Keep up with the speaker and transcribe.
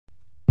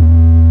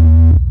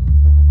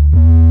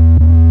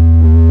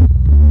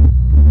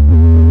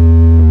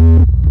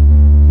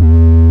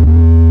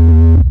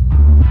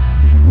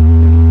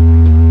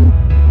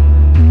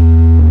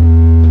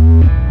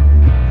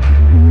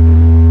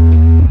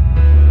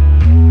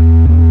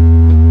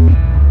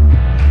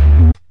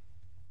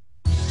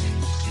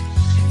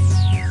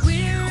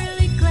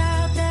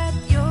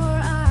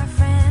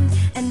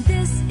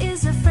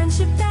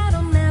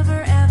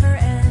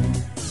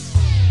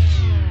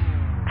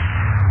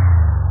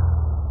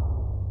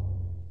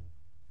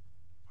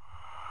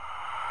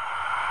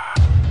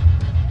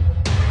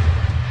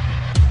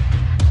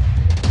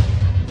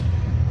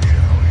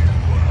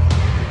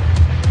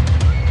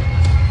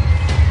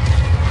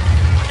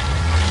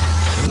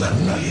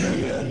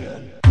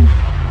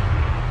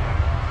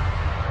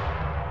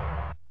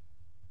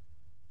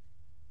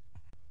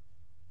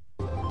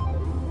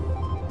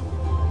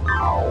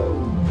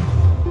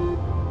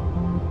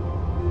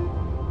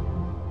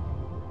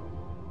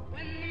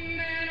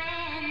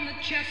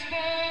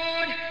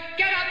Westford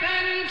get up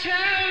and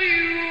tell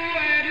you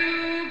where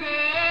to go,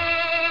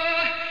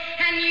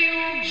 and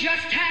you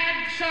just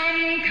had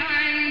some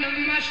kind of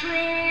mushroom,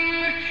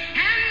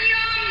 and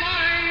your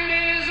mind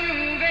is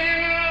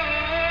moving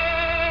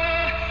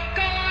low.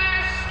 Go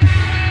ask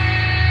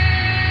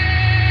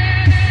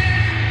Alice,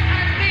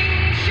 I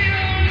think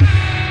she'll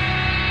know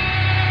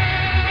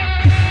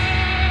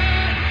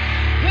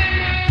when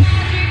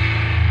logic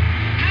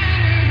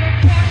and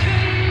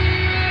proportion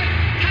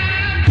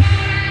have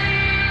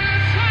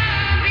balance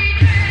while be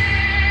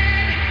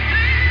dead,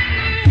 and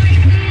the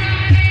weak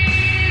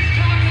eyes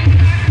talking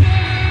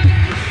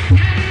backwards,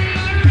 and the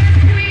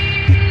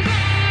red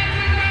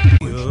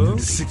queens of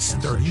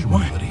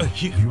 631.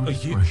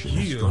 Yeah.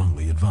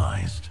 Strongly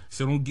advised.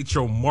 So don't get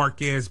your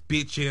mark ass,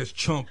 bitch ass,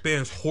 chump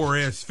ass, whore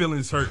ass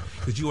feelings hurt,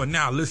 because you are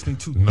now listening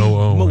to the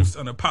most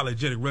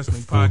unapologetic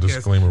wrestling full podcast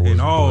disclaimer in was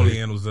all great. the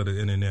annals of the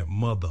internet,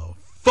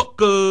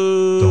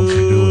 motherfucker. Don't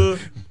you do it.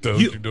 Don't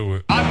you do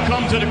it. I've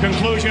come to the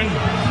conclusion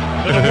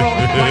that the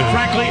world, quite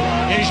frankly,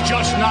 is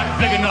just not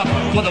big enough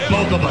for the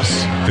both of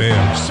us.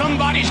 Damn.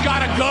 Somebody's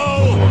got to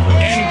go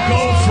and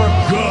go for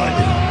good.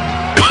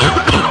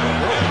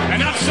 And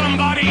that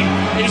somebody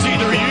is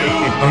either you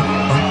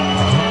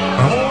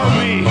or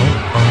me.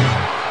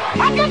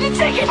 I'm gonna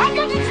take it.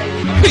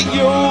 Hey,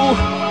 yo,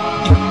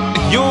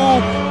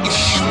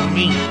 it's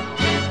me.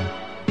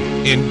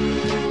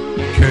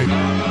 NKB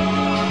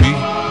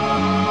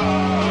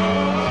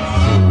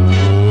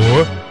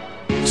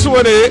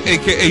 420,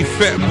 aka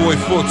Fat Boy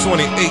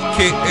 420,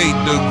 aka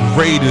the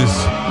greatest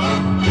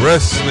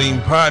wrestling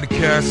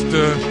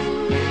podcaster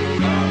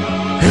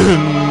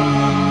in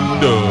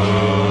the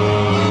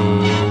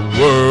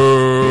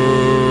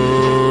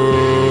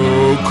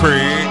world.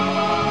 Craig,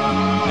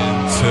 and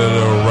to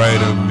the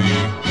right of me,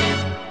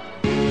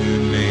 the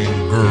name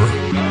Grr.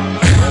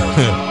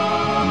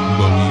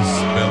 But we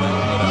spell it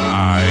with an I.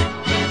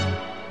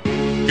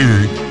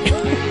 Ear.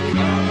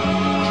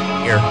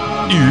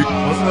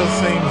 Wasn't that the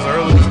same as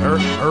early?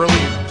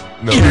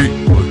 No, Ear.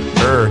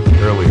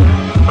 earlier.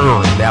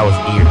 That was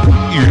ear.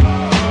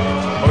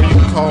 Or you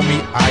can call me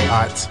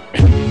IOT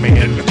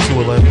Man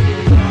 211.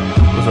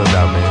 What's up,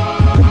 down man?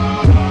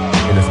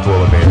 In the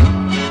spoiler man.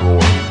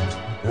 Roar.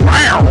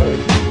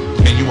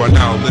 And you are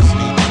now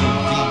listening to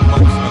the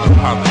most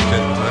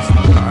unapologetic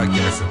wrestling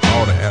podcast in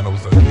all the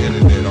annals of the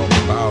internet on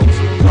the files of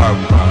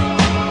Spotify.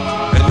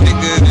 A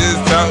nigga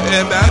just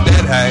talking about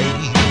that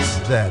haze.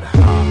 That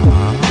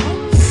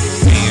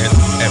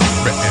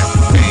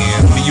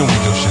And me, you don't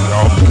get your shit at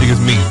all.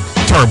 Niggas me.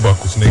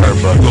 Turnbuckles, nigga.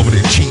 You over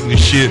there cheating and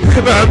shit.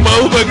 That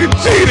motherfucker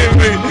cheated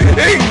me.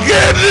 Ain't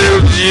got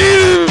them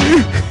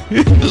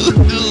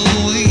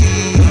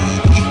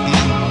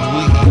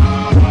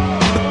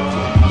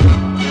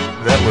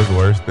That was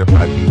worse than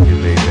my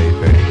DJ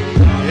thing.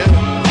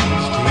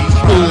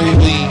 yeah.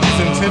 He's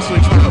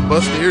intentionally trying to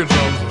bust the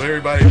eardrums of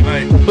everybody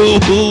tonight.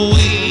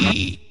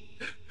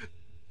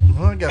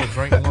 Well, I got a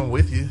drink along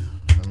with you.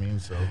 I mean,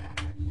 so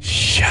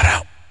Shut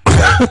up.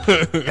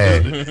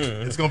 Hey,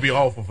 it's gonna be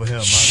awful for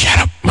him. Shut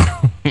up.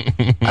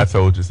 I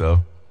told you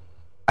so.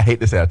 I hate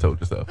to say I told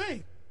you so,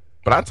 Hey,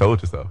 but I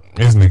told you so.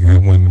 This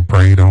nigga went and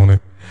prayed on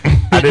it.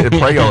 I didn't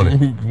pray on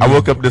it. I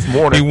woke up this He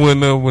morning.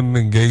 went up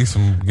and gave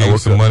some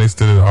woke up. monies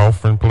to the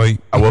offering plate.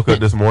 I woke up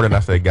this morning. I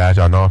said, guys,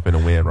 y'all know I'm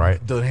finna win, right?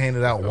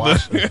 handed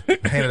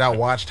out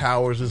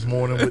watchtowers this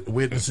morning with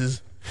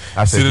witnesses.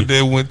 I Should have said,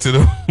 they went to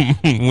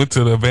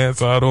the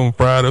advance auto and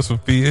fried us some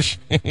fish.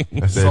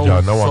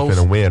 y'all know I'm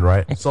finna win,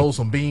 right? Sold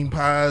some bean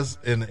pies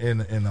in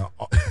a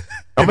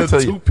I'ma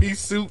tell you.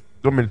 two-piece suit.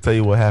 Want me to tell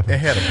you what It happened?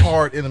 had a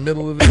part in the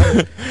middle of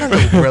it.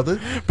 Hello,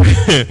 brother.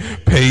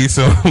 Paid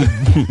some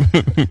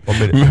One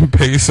minute.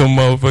 paid some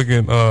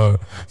motherfucking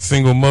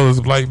single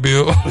mother's light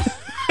bill.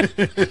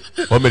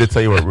 Want me to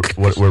tell you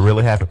what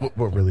really happened?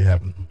 What really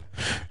happened?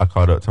 I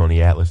called up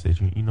Tony Atlas. Said,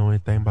 you know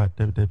anything about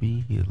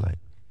WWE? He was like,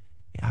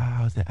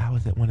 yeah, I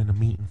was at one of the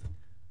meetings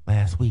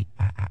last week.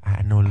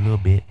 I know a little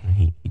bit. And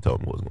he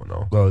told me what was going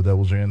on. Oh, that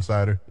was your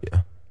insider?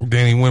 Yeah.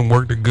 Then he went and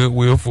worked at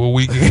Goodwill for a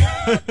weekend.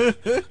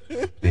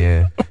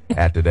 Then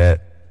after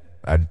that,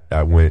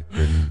 I went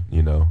and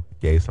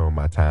gave some of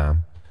my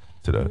time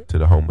to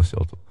the homeless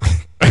shelter.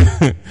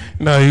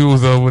 No, he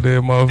was over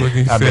there, motherfucker.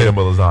 He I made said him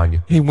a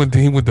lasagna. he went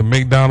to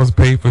McDonald's,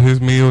 paid for his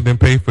meal, then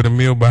paid for the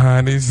meal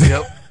behind his.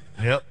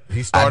 Yep.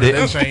 He started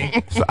that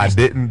chain. So I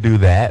didn't do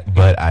that,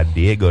 but I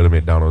did go to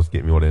McDonald's,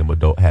 get me one of them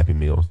adult Happy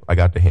Meals. I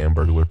got the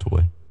hamburger with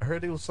toy. I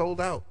heard it was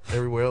sold out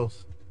everywhere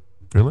else.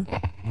 Really?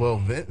 Well,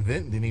 Vent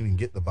didn't even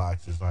get the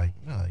boxes. Like,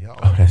 no, y'all.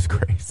 Oh, that's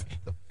crazy.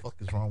 What the fuck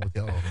is wrong with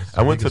y'all? This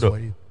I went to biggest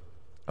the- way.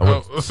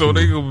 So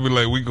they gonna be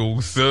like, we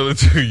gonna sell it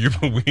to you,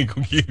 but we ain't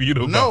gonna give you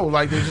the No,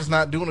 like they're just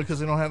not doing it because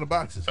they don't have the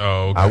boxes.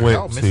 Oh, okay. I Y'all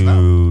went missing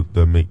to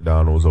the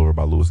McDonald's over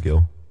by Lewis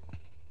Gill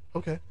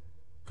Okay.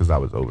 because I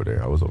was over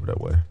there. I was over that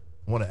way.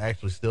 One that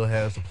actually still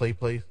has the play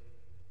place.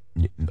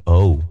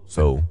 Oh,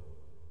 so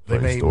They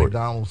funny made story.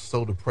 McDonald's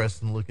so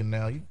depressing looking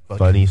now. You fucking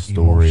Funny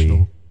story.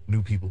 emotional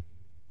new people.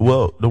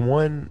 Well, the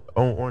one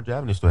on Orange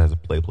Avenue still has a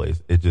play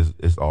place.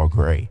 It's all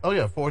gray. Oh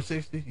yeah,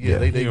 460. Yeah.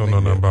 They You don't know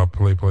nothing about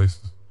play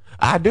places.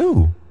 I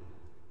do.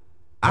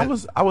 I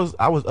was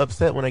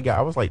upset when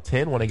I was like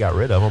 10 when they got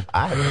rid of them.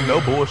 I had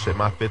no bullshit.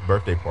 My 5th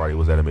birthday party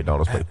was at a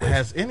McDonald's play place.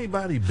 Has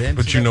anybody been?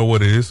 But to you that? know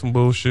what? It is some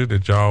bullshit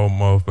that y'all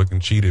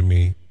motherfucking cheated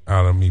me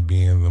out of me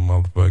being the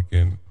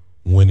motherfucking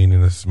winning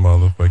in this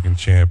motherfucking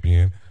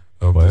champion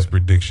of this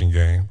prediction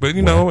game. But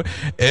you know,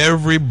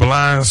 every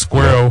blind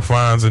squirrel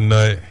finds a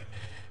nut.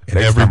 And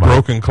Next every time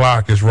broken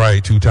clock is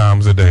right 2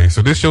 times a day.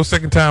 So this your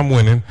second time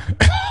winning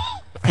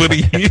for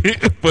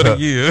the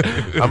year.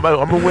 I'm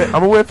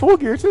gonna win Full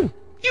Gear too.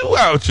 You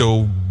out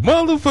your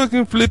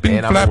motherfucking flipping,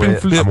 And flapping,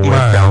 flip I'm gonna win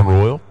Crown line.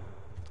 Royal.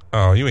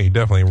 Oh, you ain't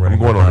definitely running.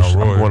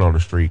 I'm going on the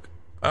streak.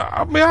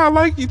 I mean, I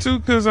like you too,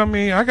 cause I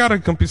mean, I gotta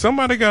compete.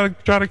 Somebody gotta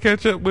try to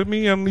catch up with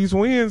me on these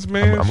wins,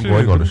 man. I'm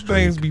going on the These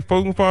things streak. be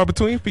floating far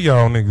between for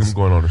y'all niggas. I'm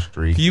going on the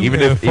streak. You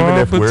Even and if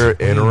far we're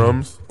between.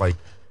 interims, like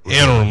we're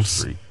going on the Interims.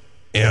 streak.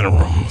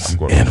 Interims, I'm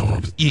going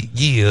on the interims,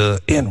 yeah,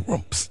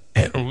 interims.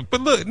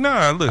 But look,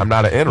 look. I'm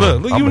not an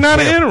interim. Look, I'm you a not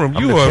an champ. interim.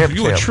 I'm You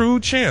the a champ. true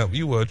champ.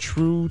 You a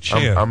true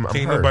champ. I'm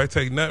Can't hurt. nobody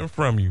take nothing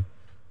from you.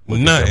 Look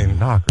at Nothing. them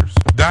knockers.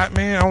 Dot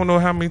man, I don't know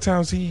how many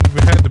times he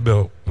even had the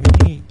belt.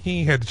 He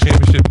ain't had the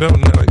championship belt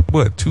in like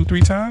what,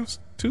 2-3 times?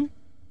 Two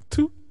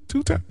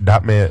times.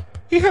 Dot man.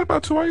 He had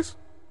about twice.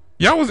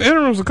 Y'all was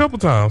interims a couple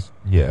times.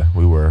 Yeah,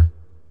 we were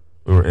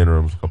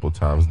interims a couple of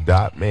times.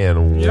 Dot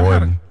man Yeah,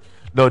 won.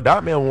 No,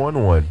 Dot man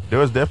won one. There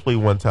was definitely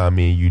one time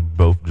me and you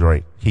both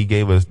drank. He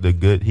gave us those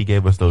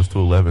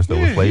 211s that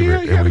were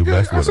flavored, and we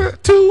messed with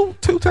them.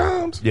 Two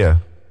times. Yeah,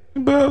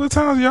 But other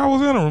times y'all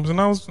was interims, and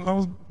I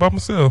was by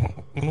myself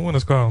on the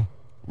winner's column.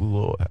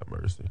 Lord have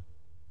mercy.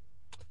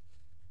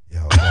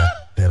 Y'all got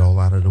that all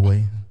out of the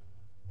way.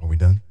 Are we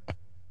done?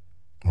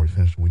 Are we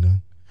finished? Are we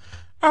done?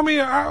 I mean,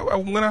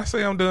 when I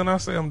say I'm done, I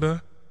say I'm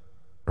done.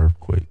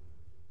 Earthquake.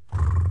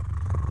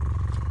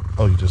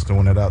 Oh, you just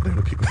throwing that out there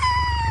to people?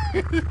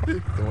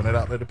 Throwing it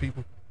out there to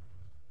people?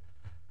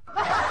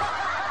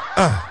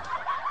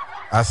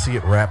 I see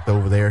it wrapped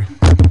over there.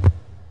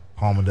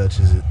 Palmer Dutch,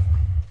 is it?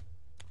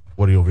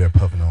 What are you over there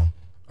puffing on?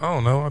 I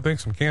don't know. I think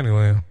some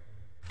Candyland.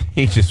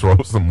 He just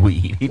rolled some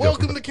weed. He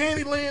Welcome to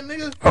Candyland,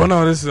 nigga. Oh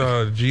no, this is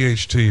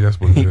GHT. That's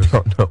what it He is.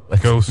 don't know.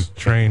 Ghost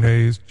Train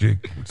Haze,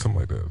 Jig, something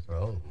like that.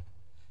 Oh,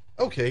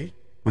 okay.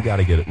 We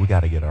gotta get it. We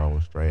gotta get our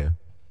own strand.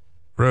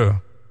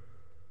 Bruh,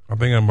 I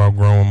think I'm about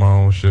growing my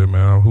own shit,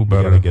 man. Who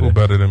better? gotta get Who it.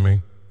 better than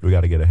me? We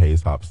gotta get a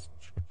haze hops.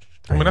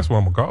 I mean, that's what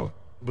I'm gonna call it.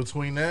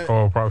 Between that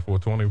Oh, probably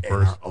for and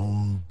 21st. our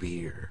own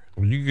beer.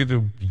 You get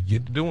to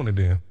doing it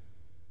then.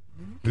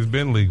 It's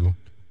been legal.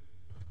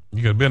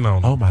 You could been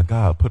on it. Oh my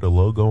God! Put a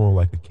logo on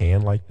like a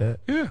can like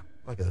that. Yeah.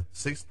 Like a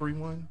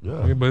 631?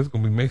 Yeah. Yeah, but it's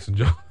gonna be mason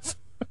jars.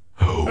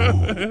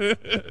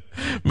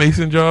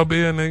 Mason jar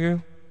beer,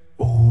 nigga.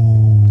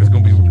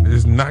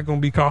 It's not gonna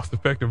be cost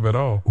effective at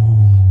all.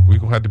 We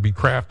gonna have to be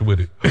craft with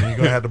it. You're going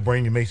to have to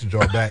bring your mason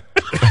jar back.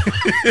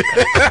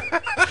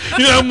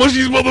 You know how much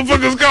these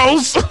motherfuckers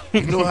cost?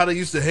 You know how they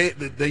used to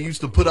they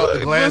used to put out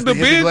the glass, Look,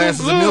 the empty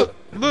glasses of milk?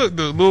 Look,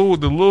 the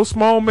little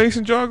small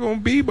mason jar gonna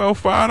be about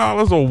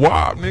 $5 a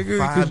wop, nigga.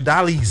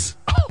 $5.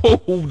 Oh,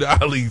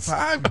 dollies,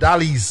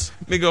 $5.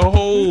 nigga.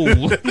 Whole.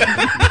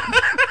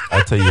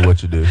 I tell you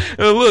what you do.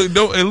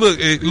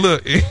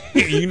 Look.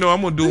 You know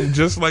I'm gonna do them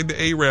just like the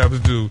Arabs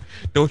do.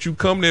 Don't you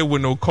come there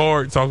with no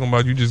card talking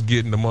about you just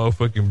getting the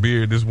motherfucking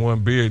beer. This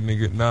one beer,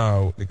 nigga.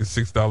 Nah, nigga,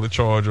 $6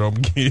 charge. I'm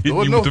hitting you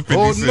with the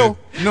 50 cent.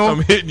 No.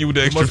 I'm hitting you with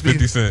the It extra must be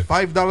 50 cent.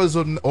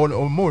 $5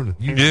 or more.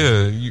 You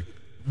Yeah, you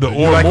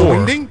like more.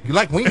 a wingding? You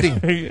like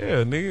wingding?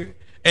 Yeah, nigga.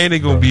 And they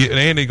gonna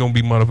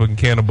be motherfucking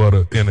can of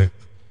butter in it.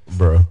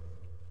 Bro,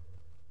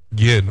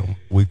 Getting them.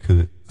 we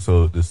could,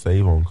 so to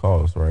save on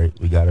costs, right?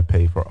 We got to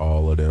pay for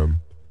all of them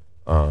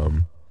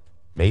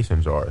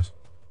mason jars.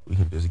 We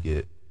can just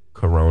get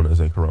Coronas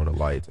and Corona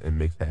Lights and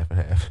mix half and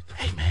half.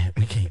 Hey man,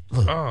 we can't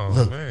look. Oh,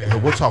 look,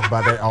 man. we'll talk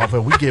about that off.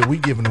 We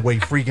giving away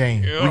free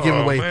game. Oh, We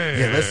giving away. man.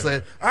 Yeah, let's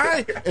say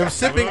I am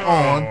sipping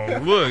on. Oh,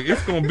 look,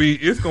 it's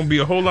gonna be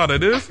a whole lot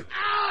of this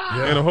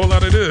and a whole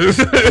lot of this.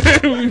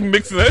 We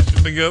mixing that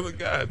shit together.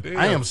 God damn.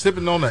 I am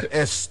sipping on the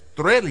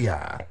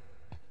Estrella.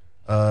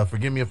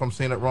 Forgive me if I'm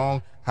saying it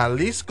wrong.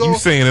 Jalisco. You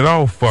saying it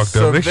all fucked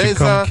up. They should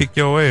come Cerveza. kick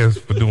your ass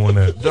for doing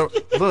that.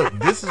 Look,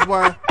 this is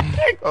why.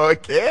 Oh,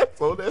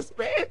 cancel this,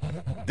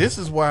 man. This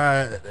is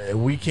why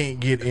we can't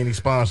get any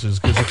sponsors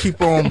because they keep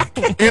on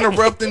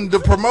interrupting the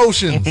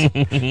promotions.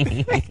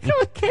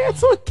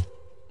 Cancel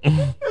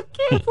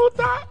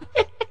that.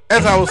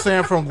 As I was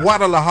saying, from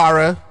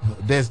Guadalajara,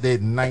 desde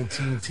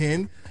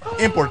 1910,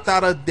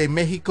 importada de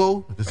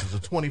Mexico. This is a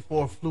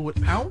 24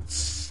 fluid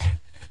ounce.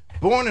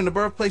 Born in the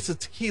birthplace of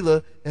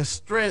tequila,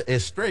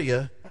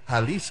 Estrella,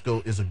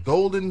 Jalisco is a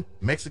golden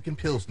Mexican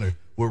Pilsner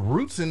with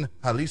roots in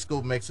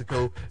Jalisco,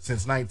 Mexico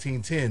since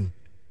 1910.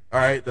 All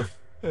right,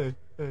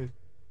 Hey,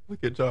 look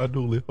at John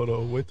Dooley. Hold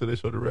on, wait till they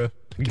show the ref.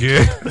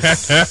 Yeah.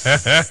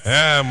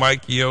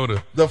 Mike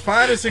Chioda. the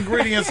finest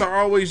ingredients are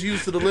always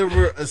used to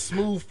deliver a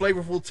smooth,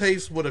 flavorful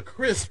taste with a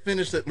crisp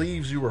finish that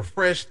leaves you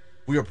refreshed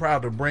we are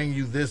proud to bring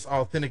you this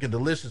authentic and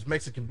delicious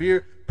Mexican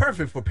beer,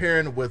 perfect for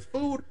pairing with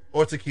food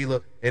or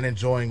tequila and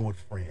enjoying with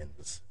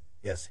friends.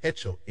 Yes,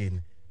 Hecho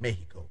in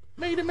Mexico.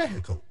 Made in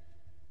Mexico.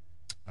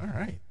 All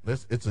right.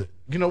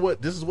 You know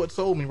what? This is what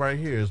sold me right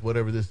here is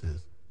whatever this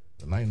is.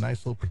 A nice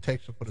little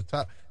protection for the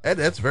top.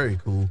 That's very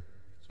cool.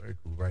 It's very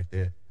cool right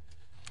there.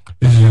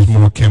 It's just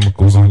more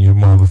chemicals on your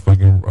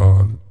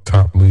motherfucking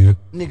top lid.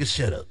 Nigga,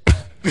 shut up.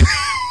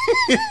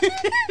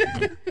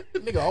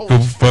 Nigga, Go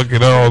always, fuck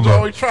it all up.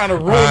 always trying to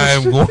ruin I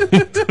am the going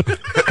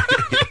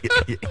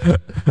to.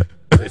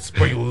 shit.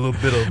 Sprinkle a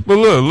little bit of. But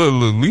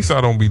look, at least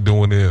I don't be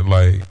doing it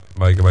like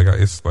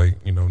it's like,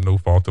 you know, no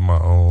fault of my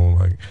own.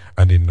 Like,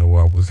 I didn't know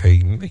I was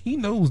hating. He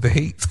knows the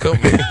hate's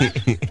coming.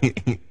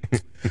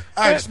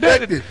 I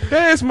expect it.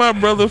 That's my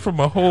brother from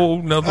a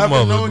whole nother I've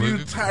mother. been knowing you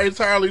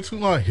entirely too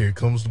long. Here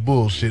comes the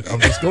bullshit. I'm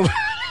just gonna.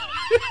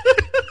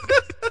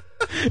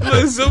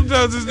 Look,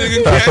 sometimes this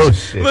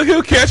nigga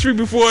he'll catch me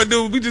before I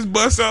do. We just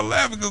bust out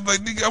laughing because, like,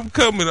 nigga, I'm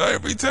coming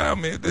every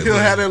time, man. He'll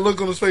have that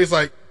look on his face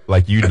like,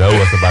 you know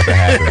what's about to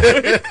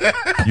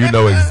happen. You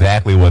know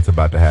exactly what's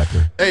about to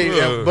happen. hey,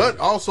 yeah, but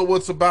also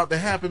what's about to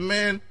happen,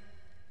 man.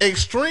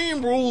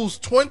 Extreme Rules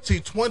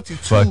 2022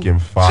 Fucking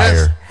fire.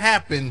 just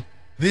happened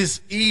this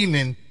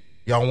evening.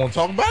 Y'all want to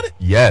talk about it?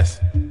 Yes.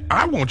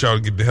 I want y'all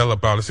to get the hell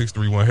up out of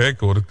 631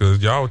 headquarters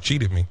because y'all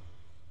cheated me.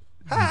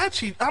 I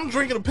cheat. I'm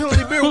drinking a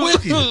penalty beer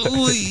with you.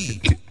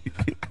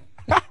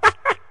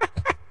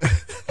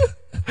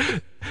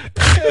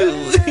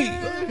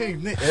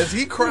 As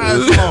he cries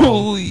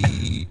along.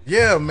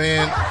 Yeah,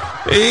 man.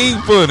 He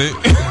ain't funny.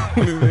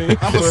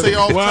 I'm gonna say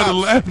off Why top. the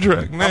laugh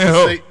track I'm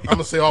now?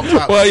 gonna say off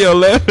top. Why y'all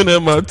laughing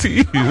at my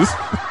tears?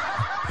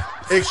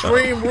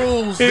 Extreme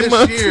Rules In this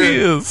my year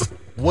tears.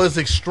 was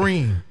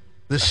extreme.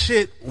 The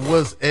shit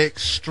was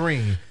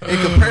extreme.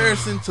 In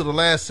comparison to the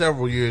last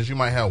several years, you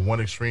might have one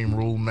Extreme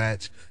Rule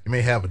match. You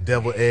may have a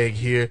devil egg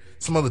here,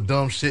 some other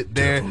dumb shit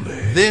there.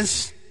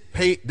 This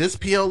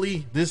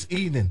PLE this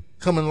evening,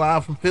 coming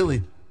live from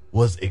Philly,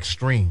 was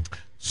extreme.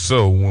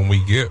 So when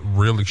we get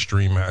real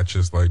extreme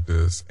matches like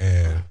this,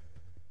 and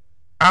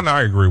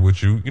I agree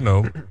with you, you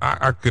know,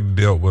 I could have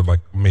dealt with like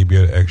maybe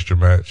an extra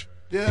match.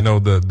 Yeah. You know,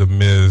 the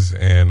Miz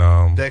and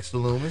Dexter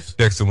Loomis.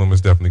 Dexter Loomis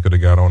definitely could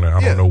have got on there. I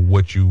Yeah. don't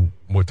know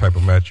what type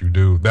of match you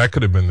do. That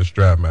could have been the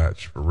strap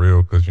match for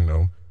real, because you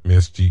know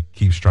Miz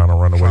keeps trying to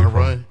run away Trying to from.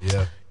 run.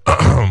 Yeah.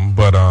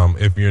 But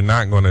if you're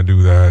not going to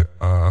do that,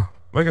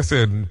 like I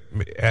said,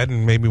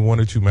 adding maybe one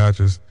or two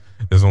matches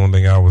is the only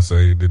thing I would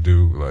say to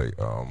do. Like,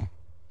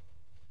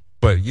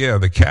 but yeah,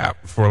 the cap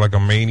for like a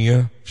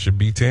Mania should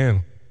be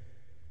 10.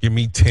 Give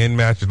me 10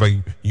 matches. Like,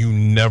 you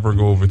never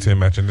go over 10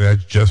 matches, and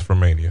that's just for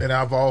Mania. And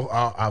I've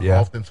Yeah.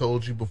 often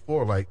told you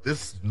before, like,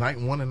 this night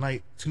 1 and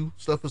night 2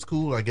 stuff is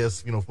cool. I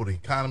guess, you know, for the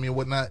economy and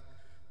whatnot.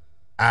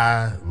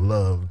 I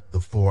love the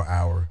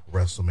 4-hour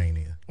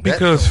WrestleMania. Because That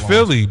belongs-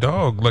 Philly,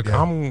 dog, like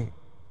Yeah.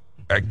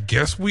 I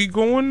guess we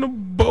going to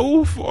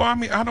both. Or, I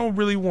mean, I don't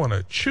really want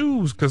to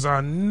choose because I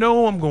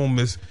know I'm going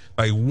to miss.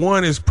 Like,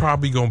 one is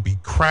probably going to be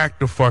cracked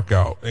the fuck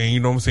out. And you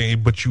know what I'm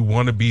saying? But you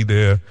want to be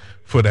there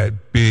for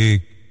that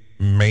big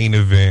main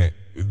event,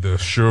 the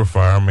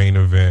surefire main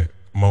event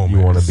moment.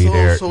 You want to be So-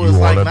 there. so You it's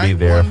want like to be night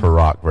there one? for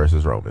Rock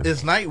versus Roman.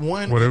 It's night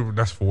 1. Whatever,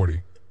 that's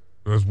 40.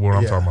 That's what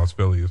I'm Yeah. talking about.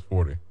 Philly is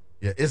 40.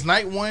 Yeah, is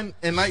night 1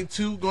 and night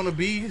 2 going to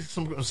be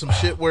some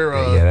shit where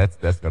yeah,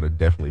 that's gonna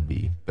definitely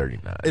be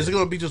 39. is it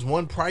going to be just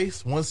one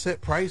price, one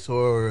set price,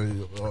 or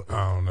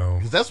I don't know.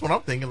 because that's what I'm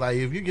thinking. Like,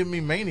 if you give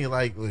me Mania,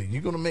 like,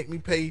 you're going to make me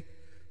pay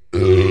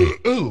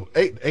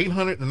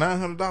 $800 to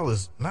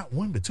 $900, not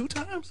one but 2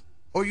 times,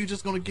 or you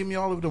just going to give me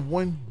all of the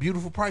one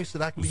beautiful price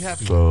that I can be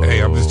happy with? So Hey,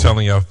 I'm just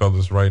telling y'all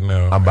fellas right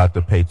now. I'm about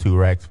to pay 2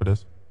 racks for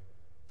this.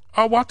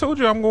 Oh, well, I told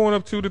you I'm going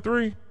up 2 to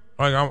 3.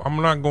 Like,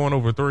 I'm not going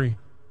over 3.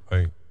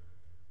 Like,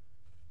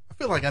 I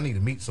feel like I need to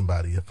meet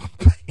somebody if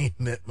I'm paying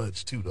that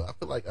much too, though. I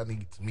feel like I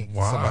need to meet somebody.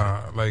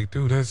 why? Like,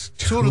 dude, that's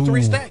 2 to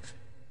 3 stacks.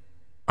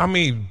 I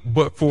mean,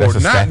 but for That's a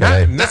stack not,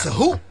 a day. not That's a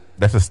hoop.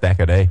 That's a stack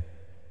a day.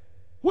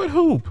 what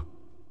hoop?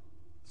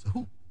 It's a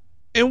hoop.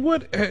 And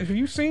what have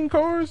you seen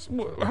cars?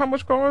 How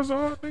much cars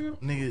are, nigga?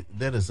 Nigga,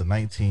 that is a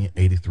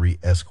 1983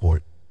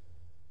 Escort.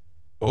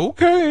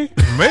 Okay,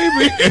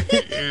 maybe.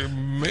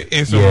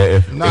 And so, Yeah,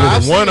 if- Nah, it was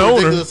I've seen one owner.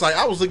 ridiculous. Like,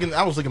 I was looking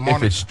If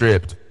Monte. it's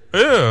stripped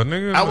Yeah,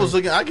 nigga. I was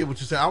looking. I get what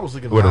you're saying. I was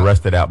looking with a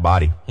rusted out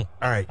body, All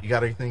right, you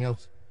got anything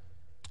else?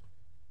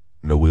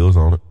 no wheels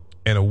on it,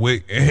 and a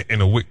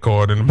wick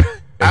card in the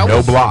back. and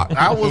no block.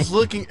 I was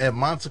looking at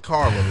Monte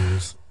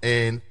Carlos,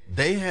 and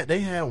they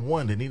had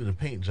one that needed a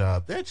paint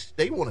job.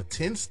 They wanted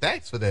 10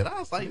 stacks for that. I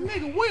was like,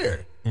 nigga,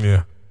 where?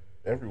 Yeah.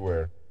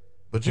 Everywhere.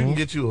 But you can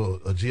get you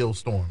a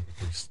Geostorm.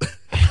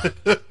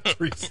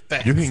 3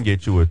 stacks. You can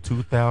get you a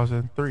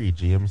 2003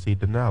 GMC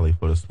Denali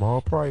for the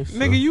small price.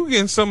 Nigga, you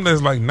getting something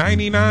that's like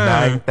 $99.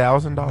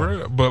 $9,000.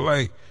 Bruh, but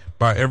like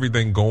by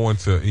everything going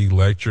to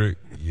electric,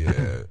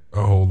 yeah,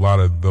 a whole lot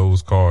of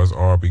those cars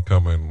are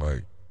becoming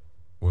like,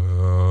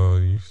 well,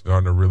 you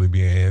starting to really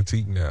be an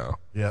antique now.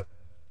 Yep.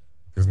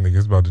 Cause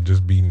niggas about to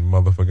just be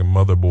motherfucking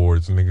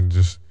motherboards, nigga.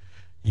 Just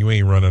You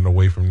ain't running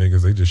away from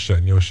niggas. They just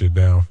shutting your shit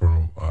down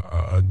from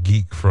a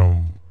geek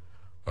from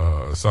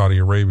Saudi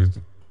Arabia.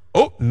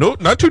 Oh, no,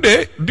 not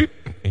today.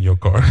 In your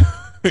car.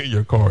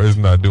 Your car is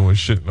not doing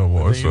shit no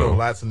more. Then, So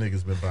lots of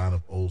niggas been buying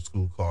up old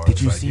school cars.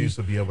 Did you like see- you used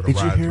to be able to did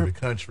you ride hear- through the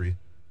country,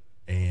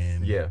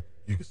 and Yeah.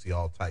 you could see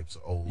all types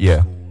of old Yeah.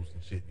 schools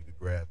and shit you could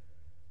grab.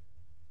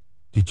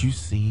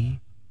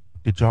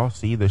 Did y'all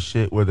see the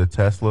shit where the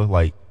Tesla,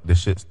 like, the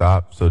shit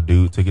stopped, so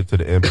dude took it to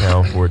the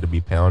impound for it to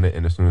be pounded,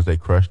 and as soon as they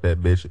crushed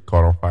that bitch, it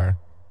caught on fire?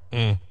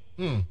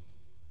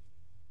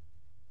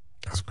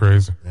 that's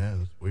crazy. Yeah,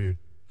 that's weird.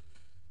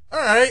 All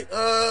right,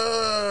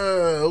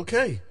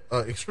 okay.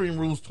 Extreme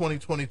Rules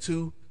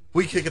 2022.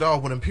 We kick it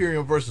off with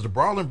Imperium versus the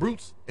Brawling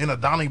Brutes in a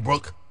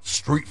Donnybrook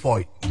street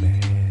fight.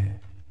 Man.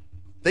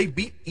 They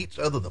beat each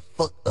other the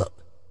fuck up.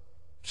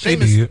 They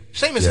did.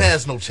 Sheamus Yeah.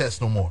 has no chest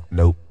no more.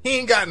 Nope. He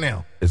ain't got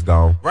now. It's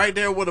gone. Right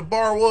there where the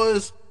bar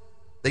was,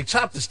 they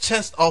chopped his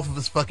chest off of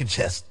his fucking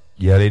chest.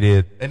 Yeah, they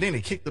did. And then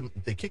they kicked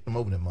him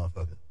over that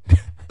motherfucker.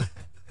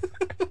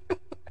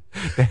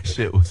 That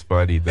shit was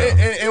funny, though.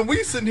 And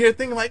we sitting here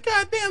thinking like,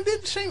 God damn,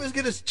 didn't Sheamus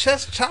get his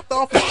chest chopped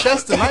off his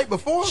chest the night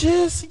before?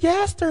 Just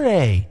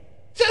yesterday.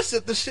 Just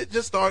that the shit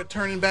just started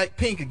turning back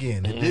pink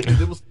again.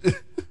 It was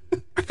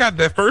I got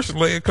that first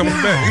leg coming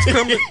back. It's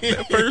coming.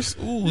 That first,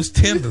 ooh, it's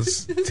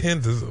tenders.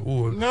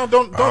 Ooh. No,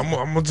 don't. I'm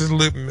gonna just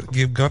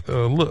give Gunther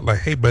a look like,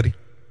 hey, buddy.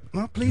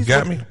 No, please.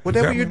 Got me.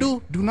 Whatever Got you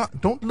me. do,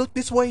 don't look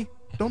this way.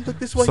 Don't look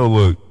this way. So,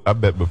 look, I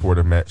bet before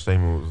the match,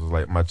 Sheamus was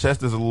like, my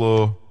chest is a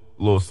little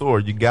sore.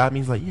 You got me?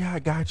 He's like, yeah, I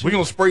got you. we're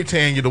gonna spray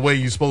tan you the way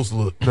you're supposed to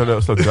look. No.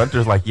 So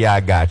Gunter's like, yeah, I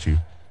got you.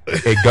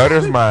 In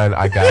Gunter's mind,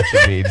 I got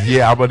you means,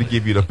 yeah, I'm going to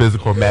give you the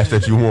physical match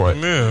that you want.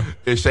 Yeah.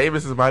 In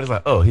Sheamus' mind, he's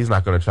like, oh, he's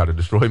not going to try to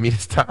destroy me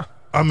this time.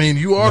 I mean,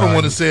 you are the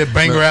one that said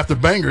banger after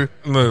banger,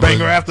 Look, banger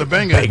look. after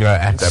banger. Banger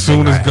after As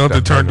soon banger as Gunther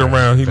after turned banger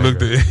around, he after looked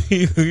banger.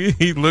 at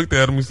he looked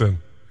at him. He said,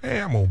 "Hey,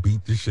 I'm gonna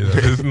beat this shit out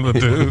of this little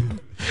dude.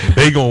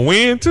 They gonna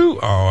win too?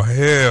 Oh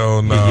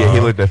hell no!" Yeah, he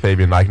looked at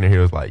Fabian Eichner. He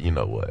was like, you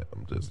know what?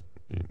 I'm just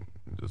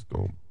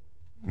going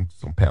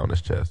to pound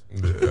his chest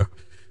Yeah.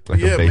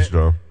 like a bass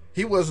drum.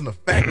 He wasn't a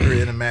factor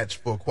in the match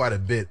for quite a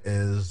bit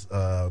as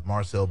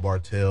Marcel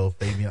Bartel,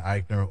 Fabian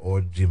Eichner,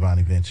 or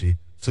Giovanni Vinci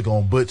took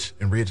on Butch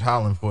and Ridge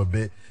Holland for a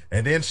bit,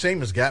 and then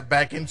Sheamus got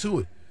back into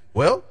it.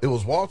 Well, it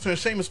was Walter and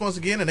Sheamus once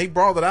again, and they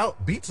brawled it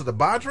out. Beat to the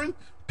Bodrin.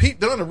 Pete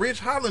Dunne and Ridge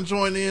Holland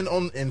joined in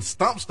on and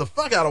stomps the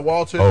fuck out of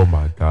Walter. Oh,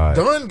 my God.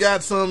 Dunne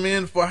got some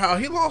in for how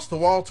he lost to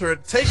Walter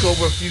at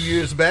TakeOver a few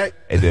years back.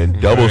 And then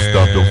double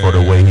stuffed him for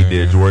the way he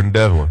did Jordan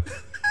Devlin.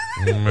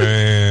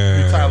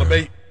 Man. Tyler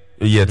Bate.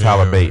 Yeah,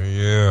 Tyler Bate.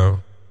 Yeah.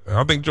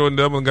 I think Jordan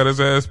Devlin got his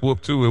ass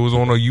whooped too. It was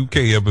on a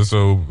UK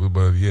episode,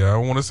 but yeah, I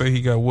want to say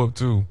he got whooped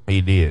too.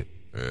 He did.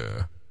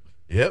 Yeah.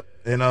 Yep.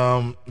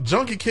 And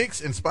Junkie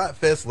Kicks and Spot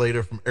Fest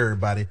later from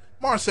everybody.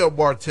 Marcel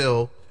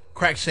Bartel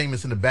cracked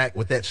Sheamus in the back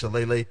with that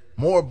shillelagh.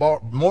 More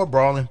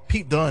brawling.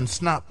 Pete Dunne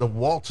snapped the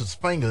Walter's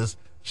fingers.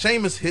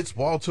 Sheamus hits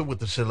Walter with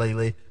the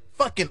shillelagh.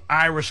 Fucking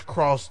Irish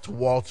cross to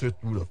Walter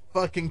through the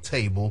fucking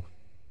table.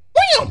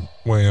 Wham!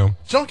 Wham.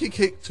 Junkie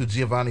kick to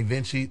Giovanni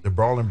Vinci. The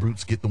Brawling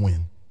Brutes get the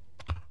win.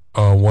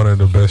 One of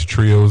the best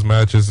trios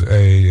matches,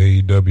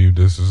 AEW.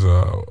 This is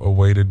a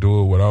way to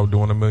do it without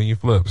doing a million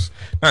flips.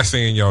 Not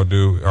saying y'all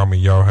do. I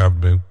mean, y'all have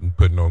been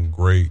putting on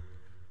great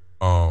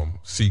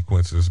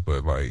sequences,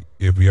 but like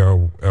if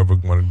y'all ever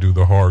want to do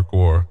the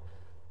hardcore,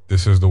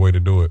 this is the way to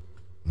do it.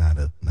 Not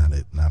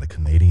a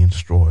Canadian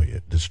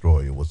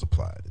destroyer was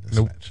applied in this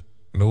match.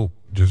 Nope.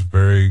 Just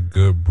very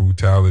good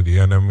brutality.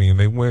 And I mean,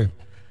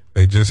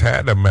 they just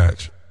had a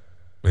match.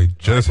 They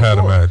just had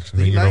a match.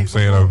 The You know what I'm night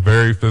saying? before. A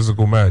very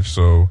physical match.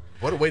 So,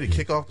 What a way to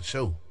kick off the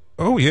show.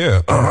 oh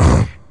yeah.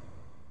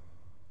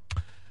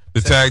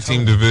 The tag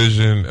team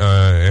division,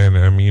 and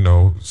I mean, you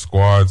know,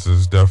 squads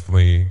is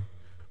definitely,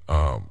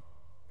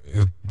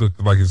 it looked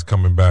like it's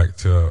coming back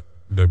to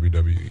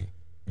WWE.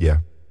 Yeah.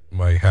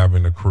 Like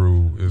having a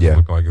crew is Yeah.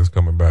 looking like it's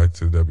coming back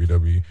to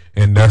WWE.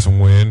 And that's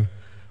when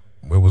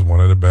it was one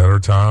of the better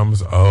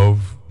times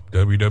of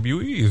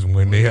WWE is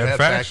when they had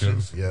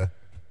factions. Yeah.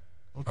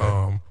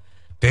 Okay.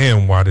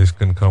 Damn, why this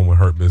couldn't come when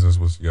Hurt Business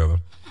was together.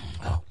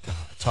 Oh, God.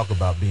 Talk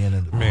about being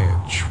in the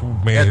Man, true,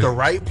 man. at the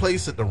right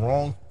place at the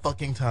wrong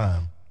fucking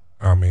time.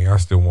 I mean, I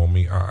still want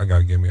me. I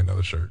gotta get me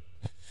another shirt.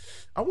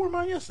 I wore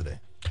mine yesterday.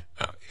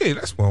 Hey,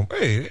 that's one.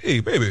 Hey,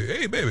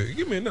 baby,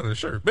 give me another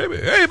shirt, baby.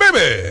 Hey,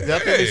 baby. Yeah, I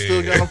think they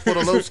still got them for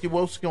the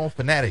Lowski on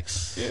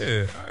Fanatics.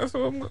 Yeah.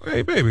 So,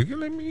 hey, baby, give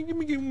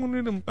me one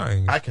of them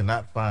things. I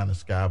cannot find a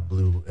sky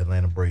blue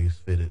Atlanta Braves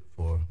fitted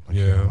for my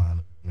Yeah.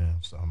 Carolina. Yeah,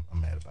 so I'm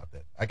mad about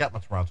that. I got my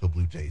Toronto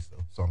Blue Jays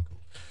though, so I'm cool.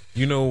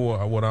 You know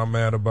what I'm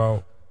mad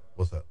about?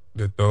 What's up?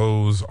 That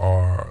those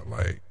are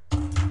like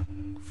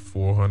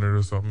 400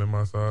 or something in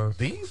my size.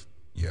 These?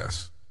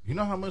 Yes. You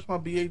know how much my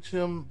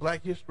BHM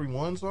Black History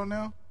ones are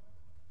now?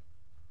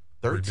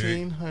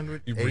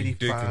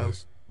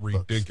 $1,385.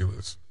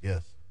 Ridiculous.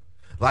 Yes.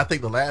 Well, I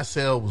think the last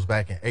sale was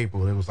back in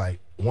April. It was like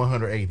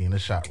 180 and it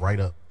shot right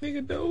up.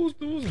 Nigga, those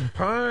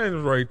pines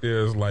right there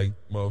is like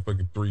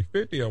motherfucking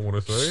 350. I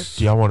want to say.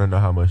 Do y'all want to know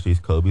how much these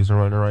Kobe's are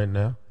running right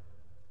now?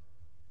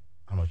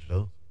 How much are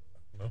those?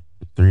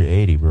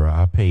 $380, bro.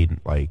 I paid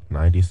like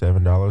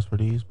 $97 for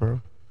these,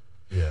 bro.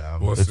 Yeah,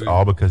 It's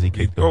all because he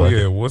kicked the Oh bucket.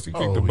 yeah, once he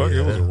kicked the bucket,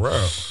 it was a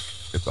wrap.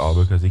 It's all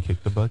because he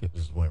kicked the bucket.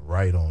 just went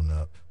right on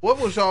up. What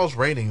was y'all's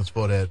ratings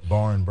for that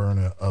barn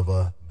burner of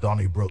a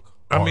Donnybrook?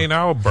 I mean,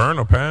 I'll burn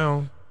a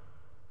pound.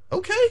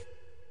 Okay.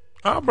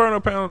 I'll burn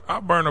a pound. I'll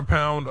burn a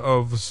pound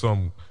of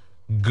some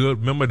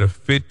good. Remember the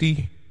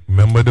 50?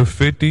 Remember the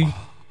 50?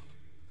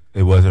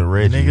 It wasn't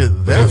Reggie.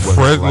 Nigga, that It wasn't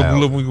Fresno.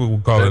 loud. We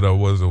would call it.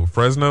 Was it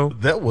Fresno?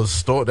 That was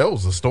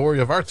the story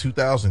of our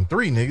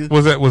 2003, nigga.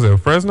 Was it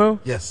Fresno?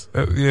 Yes.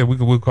 Yeah,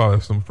 we'll call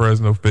it some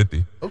Fresno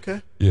 50.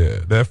 Okay. Yeah,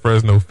 that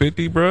Fresno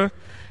 50, bruh.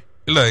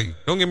 Like,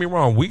 don't get me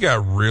wrong, we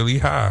got really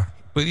high,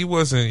 but it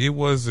was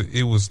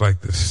like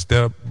the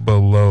step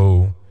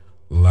below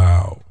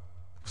loud.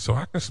 So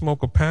I can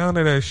smoke a pound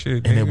of that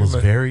shit, And nigga. it was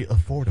like, very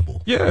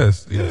affordable.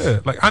 yes, yeah.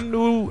 Like I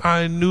knew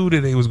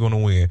that they was gonna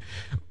win,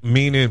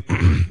 meaning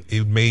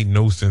it made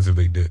no sense if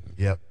they didn't.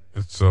 Yep.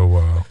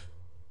 So,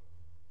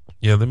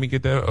 yeah, let me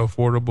get that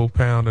affordable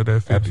pound of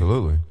that 50.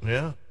 Absolutely.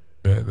 Yeah.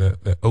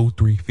 That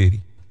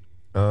 0350.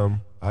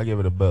 I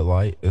give it a Bud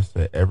Light. It's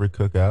that every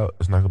cookout.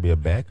 It's not gonna be a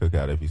bad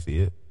cookout if you see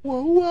it.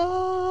 Whoa,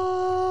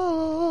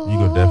 whoa. You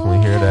gonna definitely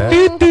hear that.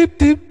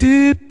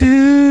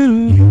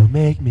 You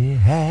make me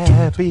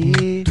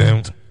happy.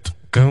 Dum,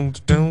 dum,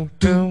 dum,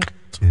 dum.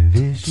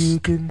 This you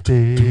can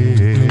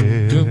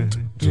Dum,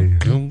 tell.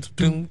 dum,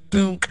 dum,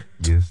 dum.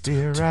 You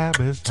sit right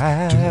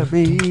beside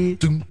me,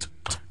 Dum,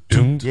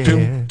 Yeah.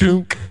 dum,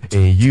 dum.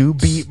 and you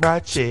beat my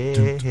chest.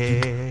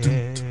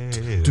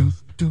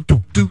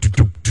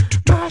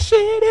 My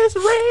shit is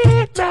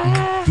red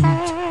now.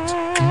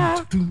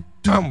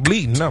 I'm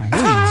bleeding. I'm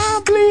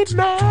bleeding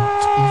now.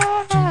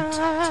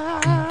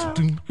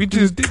 We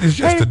just did this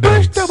Hey, yesterday.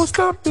 Bush double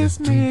stump this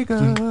nigga.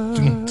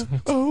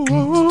 Oh,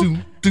 oh, oh.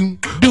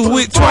 Do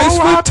it twice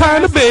with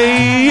Tyler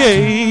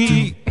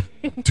Bay.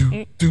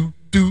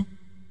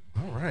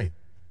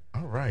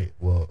 All right.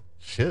 Well,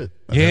 shit.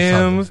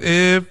 Yams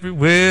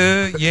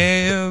everywhere.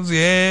 Yams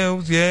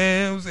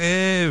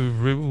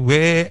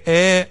everywhere.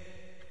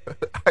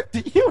 Do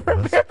you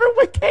remember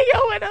when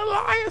KO and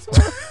Elias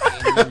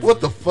were? What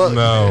the fuck?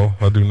 No,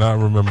 I do not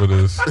remember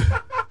this.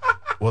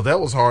 Well, that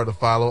was hard to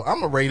follow. I'm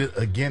gonna rate it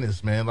a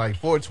Guinness, man. Like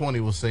 420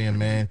 was saying,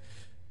 man.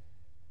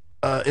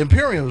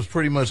 Imperium was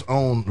pretty much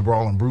on the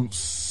Brawling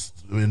Brutes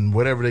and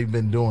whatever they've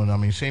been doing. I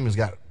mean, Sheamus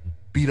got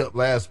beat up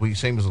last week.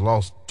 Sheamus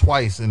lost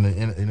twice in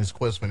his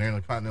quest for the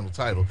Intercontinental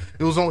title.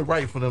 It was only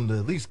right for them to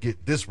at least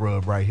get this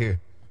rub right here.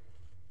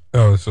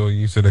 Oh, so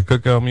you said the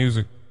cookout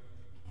music?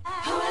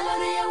 However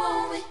do you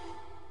want me?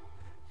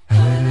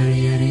 However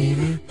you need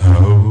it.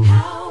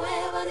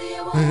 However do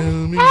you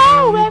want me?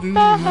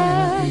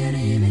 However you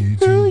need me.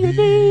 However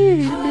do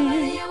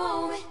you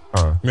want me?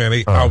 Man,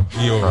 they out,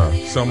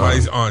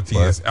 somebody's auntie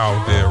is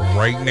out there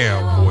right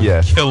now, boy,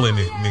 Yes. killing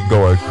it, nigga.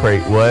 Going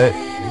crate what?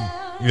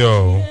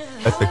 Yo,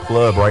 At the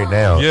club right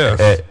now. Yes.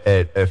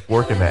 At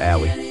work in the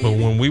alley. but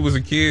when we was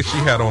a kid, she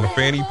had on a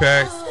fanny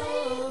pack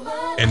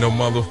and no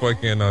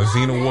motherfucking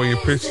Xena Warrior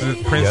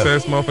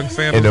princess motherfucking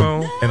sandals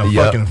on. And a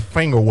Yep. fucking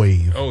finger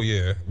wave. Oh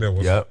yeah, that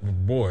was Yep.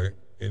 boy.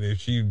 And if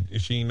she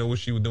didn't know what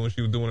she was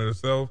doing it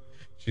herself.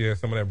 She had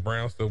some of that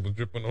brown stuff was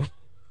dripping on.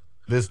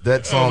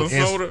 That song,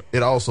 the soda.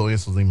 it also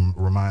instantly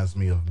reminds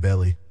me of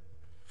Belly.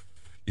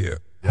 Yeah.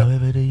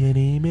 However do you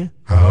need me?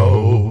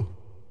 Oh.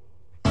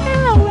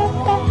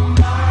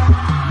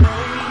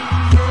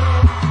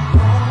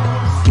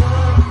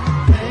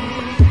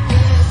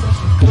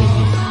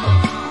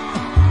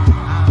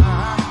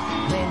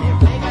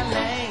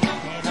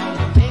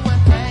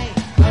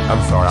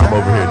 I'm sorry, I'm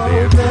over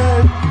here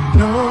dancing.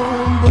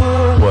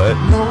 What?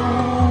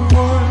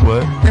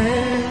 What?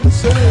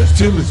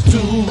 Till it's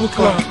 2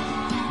 o'clock.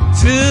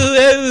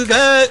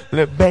 And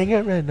a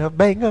banger and a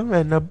banger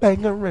and a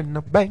banger and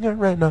a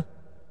banger and a.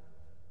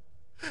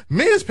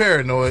 Miz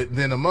paranoid,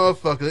 then a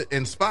motherfucker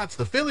and spots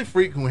the Philly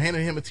freak who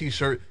handed him a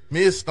t-shirt.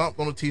 Miz stomped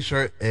on the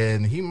t-shirt,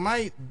 and he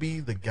might be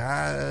the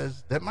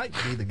guys that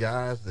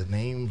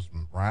names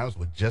rhymes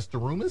with Jester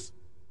Rumus.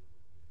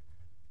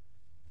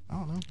 I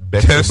don't know.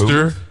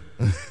 Tester.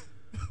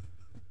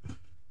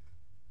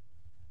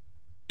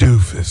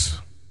 Doofus.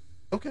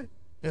 Okay.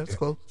 Yeah, that's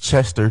close.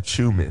 Chester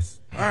Chumis.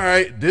 All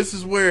right, this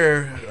is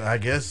where I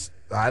guess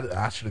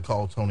I should have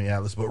called Tony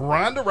Atlas, but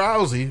Ronda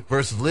Rousey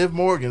versus Liv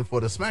Morgan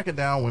for the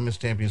SmackDown Women's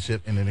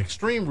Championship in an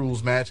Extreme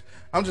Rules match.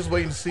 I'm just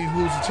waiting to see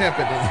who's the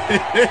champion.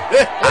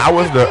 I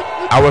was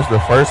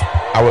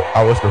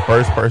the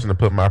first person to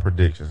put my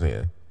predictions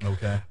in.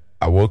 Okay.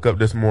 I woke up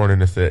this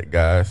morning and said,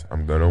 guys,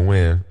 I'm gonna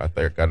win. I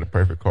think I got the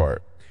perfect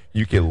card.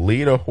 You can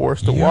lead a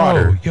horse to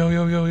water. Yo.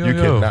 You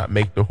cannot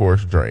make the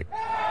horse drink.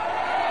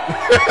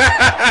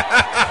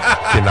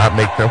 Cannot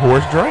make the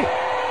horse drink.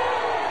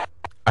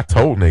 I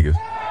told niggas.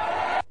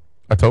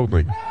 I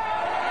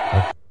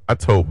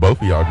told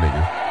both of y'all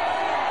niggas.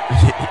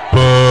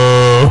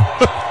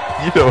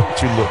 You know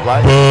what you look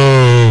like.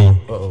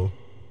 Boo. Uh-oh.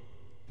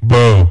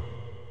 Boo.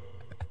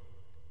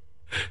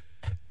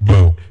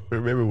 Boo.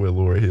 Remember when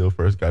Laura Hill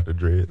first got the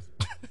dreads?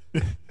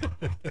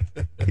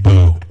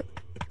 Boo.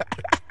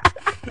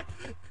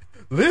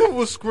 Liv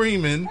was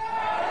screaming.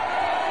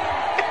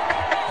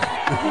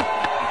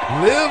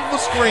 Liv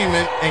was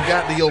screaming and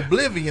got the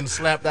oblivion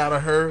slapped out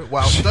of her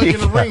while stuck in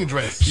the ring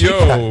dress.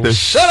 Yo,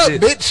 Shut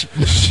up, bitch.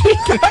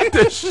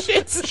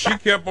 she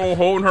kept on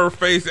holding her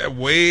face at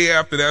way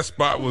after that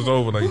spot was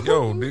over. Like,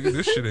 yo, nigga,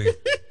 this shit ain't.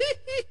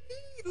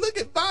 Look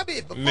at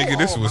Bobby. Nigga,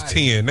 this was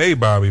TNA,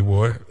 Bobby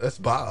boy. That's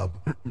Bob.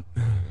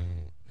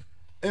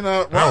 And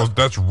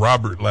That's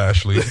Robert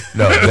Lashley.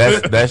 No,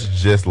 that's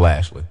just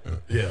Lashley.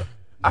 yeah.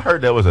 I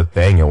heard that was a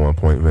thing at one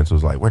point. Vince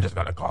was like, "We're just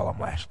gonna call him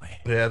Lashley."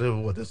 Yeah,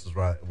 this is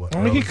right. What,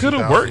 I mean, he could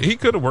have 2000? worked. He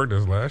could have worked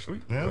as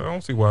Lashley. Yeah. I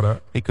don't see why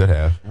not. He could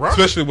have.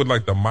 Especially with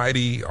like the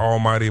mighty,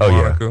 almighty Oh,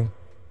 yeah. Monica.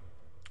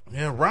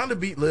 Yeah, Ronda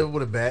beat Liv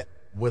with a bat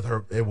with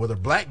her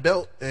black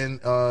belt, and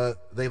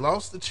they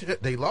lost the chair.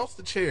 They lost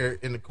the chair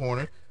in the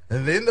corner,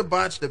 and then the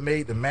botch that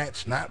made the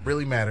match not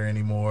really matter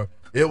anymore.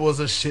 It was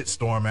a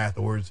shitstorm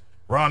afterwards.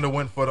 Ronda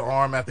went for the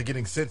arm after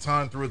getting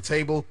senton through a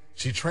table.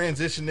 She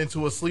transitioned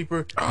into a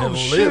sleeper, and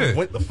Liv shit.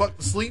 went the fuck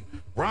to sleep.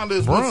 Ronda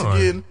is once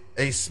again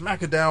a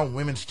SmackDown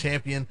Women's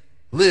Champion.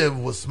 Liv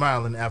was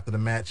smiling after the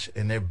match,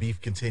 and their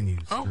beef continues.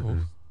 Oh,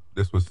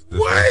 This was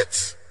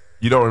what?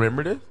 You don't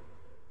remember this?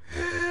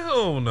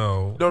 Hell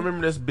no. Don't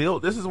remember this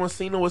build? This is when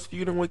Cena was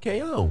feuding with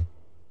KO.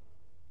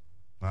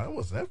 Nah, it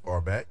wasn't that far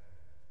back.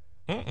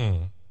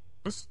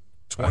 It's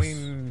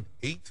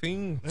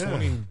 2018, Yeah.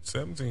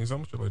 2017,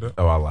 some shit like that.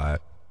 Oh, I lied.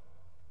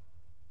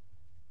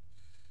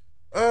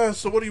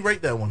 So what do you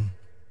rate that one?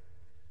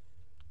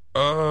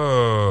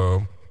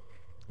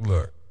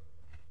 Look,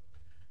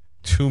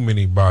 too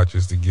many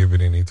botches to give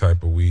it any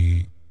type of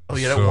weed. Oh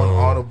yeah, that So- one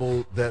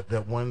audible.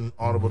 That one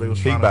audible they was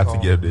He trying about to to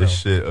call. give this No.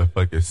 shit a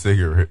fucking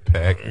cigarette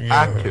pack.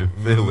 I can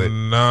feel it.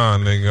 Nah,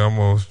 nigga, I'm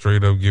gonna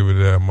straight up give it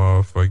that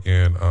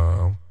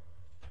motherfucking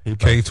He about-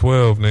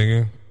 K12,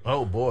 nigga.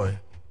 Oh boy.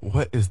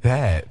 What is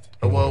that?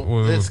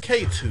 Well, it's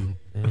K2,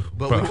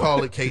 but we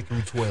call it K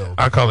through 12.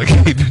 I call it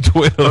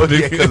K12. Oh, yeah,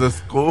 nigga. because of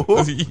school?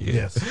 Yeah.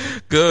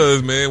 Yes.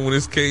 Cause man, when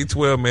it's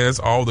K12, man, it's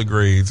all the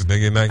grades,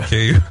 nigga. Not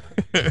K,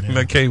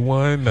 not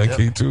K1, not Yep.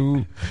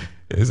 K2.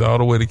 It's all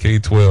the way to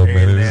K12,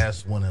 man. And It's-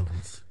 that's one of them.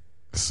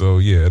 So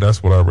yeah,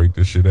 that's what I rate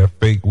this shit. That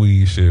fake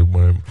weed shit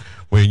when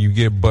you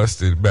get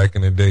busted back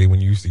in the day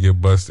when you used to get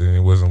busted and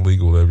it wasn't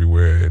legal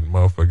everywhere and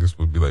motherfuckers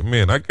would be like,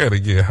 man, I gotta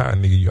get high,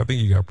 nigga. I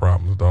think you got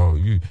problems, dog.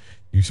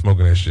 You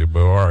smoking that shit, but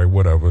all right,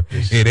 whatever.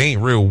 It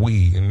ain't real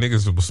weed, and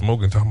niggas was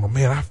smoking, talking about,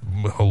 man, I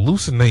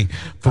hallucinate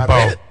for I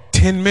about bet.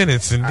 10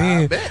 minutes, and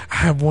then bet. I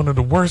have one of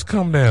the worst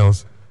come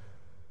downs.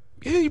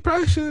 Yeah, you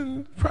probably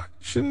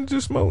shouldn't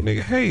just smoke,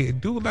 nigga. Hey,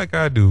 do it like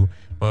I do,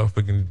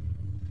 motherfucking.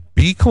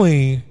 Be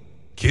clean,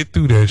 get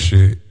through that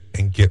shit,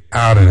 and get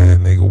out of that,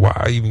 nigga.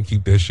 Why even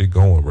keep that shit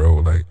going, bro?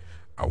 Like,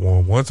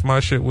 once my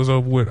shit was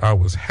over with, I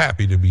was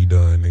happy to be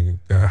done, nigga.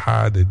 Got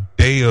high the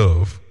day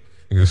of.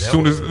 As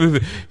soon as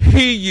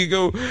here you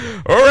go, all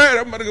right,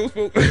 I'm about to go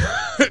smoke.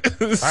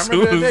 I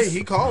remember that day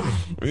he called me.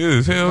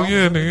 Yes, hell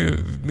yeah,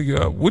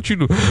 nigga. What you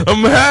do?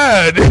 I'm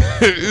high.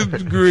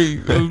 It's great.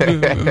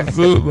 It's been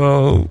so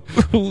long.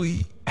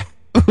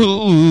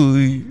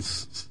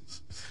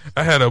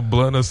 I had a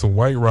blunt of some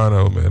white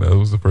rhino, man. That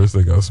was the first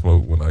thing I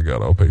smoked when I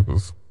got off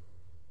papers.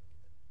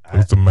 It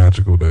was a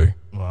magical day.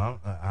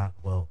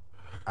 Well,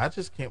 I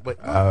just can't wait.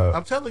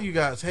 I'm telling you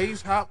guys,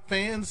 Hayes Hop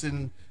fans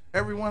and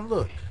everyone,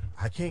 look,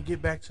 I can't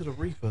get back to the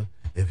reefer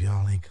if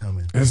y'all ain't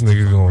coming. This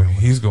nigga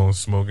he's gonna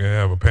smoke and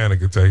have a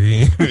panic attack.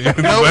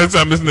 Last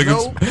time this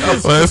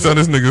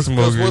nigga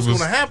smoked,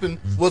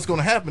 What's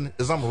gonna happen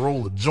is I'm gonna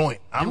roll a joint.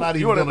 I'm not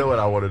even You want to gonna know what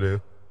I want to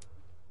do?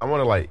 I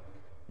want to like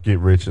get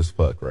rich as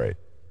fuck, right?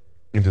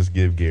 And just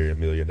give Gary $1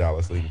 million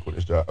so he can quit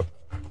his job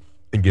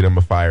and get him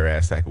a fire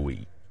ass sack of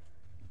weed.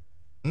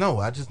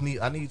 No, I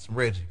need some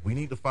Reggie. We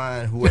need to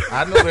find who.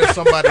 I know there's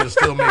somebody that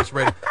still makes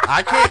Reggie.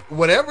 I can't.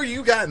 Whatever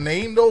you got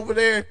named over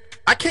there,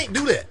 I can't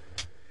do that.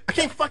 I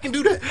can't fucking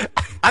do that.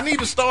 I need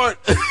to start.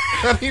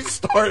 I need to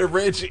start at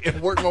Reggie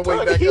and work my way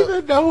I back don't up.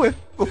 even know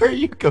where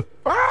you can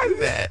find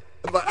that.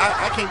 But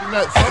I can't do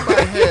that.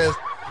 Somebody has.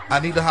 I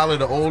need to holler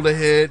the older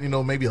head.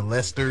 Maybe a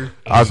Lester.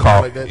 I'll something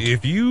call. like that.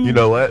 If you You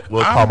know what?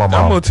 We'll call my I'm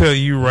mom. gonna tell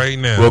you right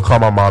now. We'll call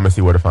my mom and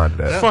see where to find it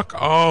at.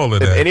 Fuck all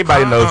of If that.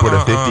 anybody knows where the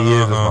 50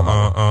 is, it's my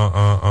mom.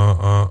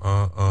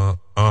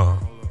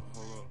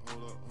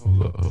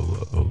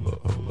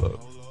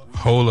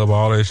 Hold up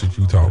all that shit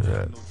you talking.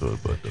 Yeah,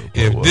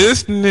 If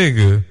this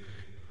nigga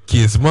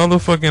gets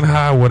motherfucking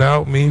high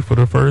without me for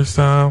the first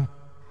time,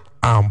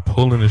 I'm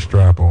pulling the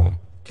strap on him.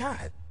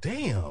 God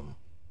damn.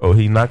 Oh,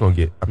 he's not gonna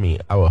get. I mean,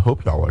 I would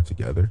hope y'all are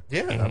together.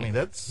 Yeah, I mean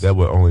that's. That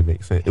would only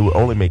make sense. It would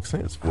only make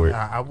sense for it.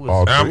 I was-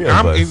 all three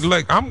of us.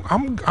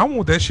 I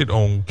want that shit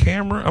on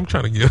camera. I'm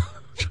trying to get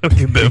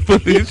that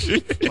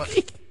footage.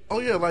 Oh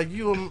yeah, like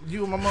you and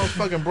my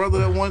motherfucking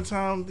brother at one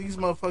time. These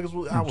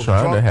motherfuckers, I was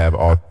Trying drunk. to have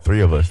all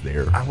three of us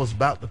there. I was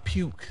about to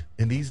puke,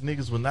 and these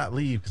niggas would not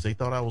leave because they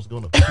thought I was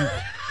gonna puke.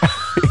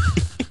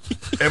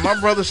 And my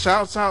brother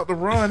shouts out to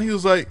Ron. He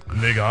was like,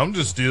 "Nigga, I'm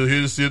just still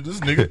here to see if this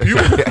nigga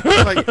puke."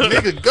 I'm like,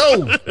 "Nigga,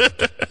 go,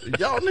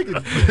 y'all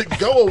niggas,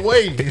 go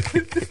away."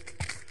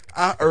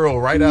 I Earl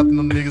right after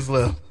them niggas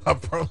left. I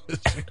promise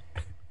you.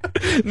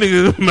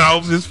 Nigga,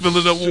 mouth just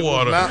filling up with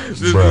water.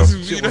 Bro.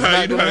 You know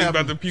how you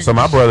about to puke. So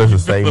my brother's the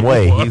same Fill up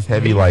way. with water. He's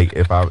heavy. Like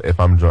if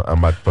I'm drunk, I'm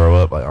about to throw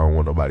up. Like I don't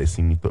want nobody to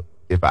see me.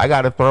 If I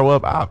gotta throw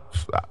up,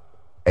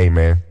 hey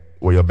man,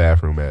 where your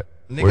bathroom at?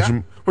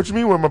 Nigga, What you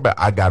mean where my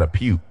I gotta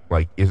puke?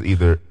 Like it's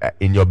either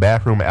in your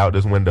bathroom or out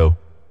this window.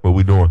 What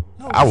we doing?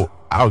 No,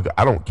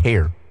 I don't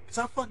care. Cause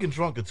I fucking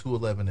drunk at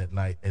 2:11 at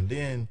night, and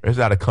then It's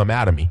gotta come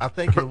out of me. I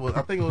think it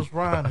was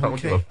Ron who don't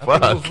came. give a I think it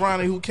fuck. was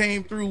Ronnie who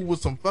came through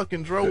with some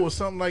fucking dro or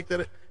something like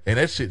that, and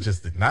that shit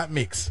just did not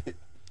mix.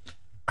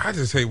 I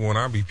just hate when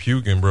I be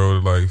puking, bro.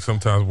 Like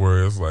sometimes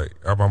where it's like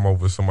if I'm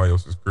over at somebody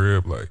else's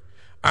crib, like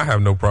I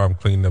have no problem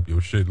cleaning up your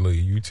shit. Like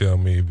you tell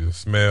me if it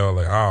smell,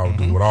 like I'll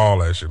do with all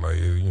that shit. Like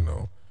you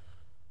know.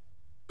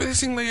 But it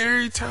seems like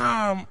every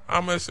time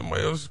I'm at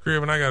somebody else's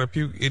crib and I gotta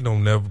puke, it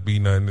don't never be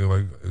nothing to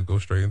like go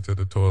straight into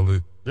the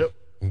toilet. Yep.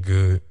 I'm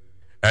good.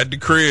 At the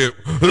crib,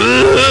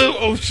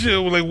 oh shit!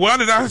 Like, why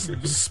did I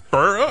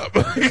spur up?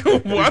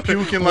 Why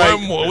puking why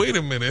like- more? Wait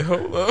a minute,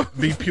 hold up.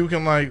 Be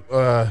puking like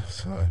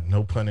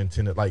no pun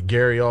intended, like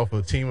Gary off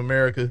of Team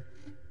America.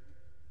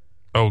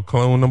 Oh,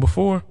 clone number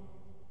 4.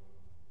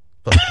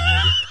 Fuck you,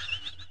 nigga.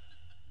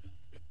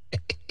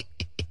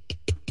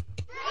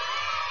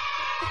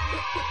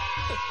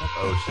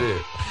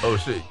 Oh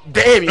shit!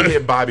 Damn, you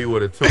hit Bobby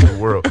with a tilt the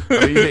world.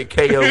 I mean, you hit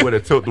KO with a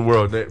tilt the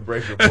world neck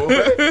breaker.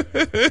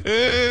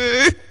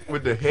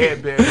 With the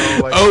headband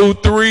on, like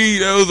 03,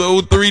 that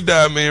was 03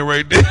 Diamond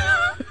right there.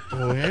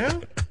 Oh yeah.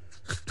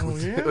 Oh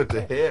yeah. with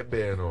the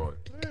headband on.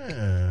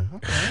 Yeah.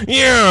 Okay.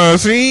 Yeah,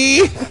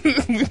 see,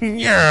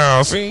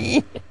 yeah,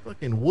 see,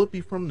 Fucking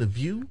Whoopi from The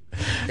View.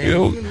 And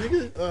Yo. you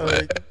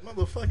nigga,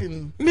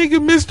 motherfucking. nigga,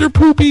 Mr.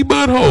 Poopy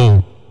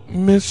Butthole,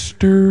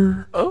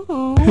 Mr.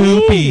 Oh,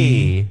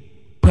 Poopy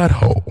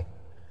Butthole,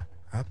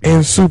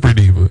 and Super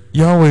Diva.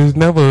 Y'all is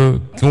never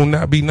gonna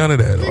not be none of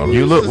that.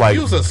 You look like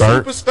you was a Bert.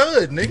 super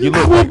stud, nigga. You I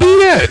look would like be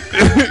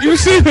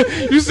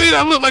that. you see,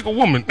 I look like a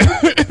woman.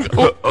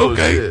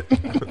 Okay. Shit.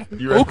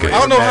 You Okay. I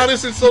don't know how that-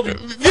 this is so.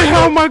 Yeah,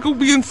 how am I gonna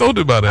be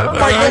insulted by that?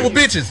 Fight over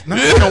bitches. No,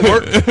 that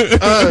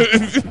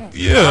don't work.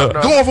 Yeah.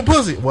 Going for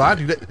pussy. Well, I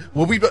do that.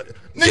 Well, nigga,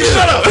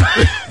 shut up.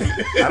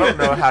 I don't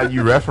know how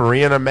you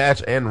refereeing a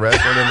match and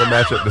wrestling in the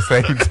match at the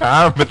same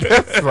time, but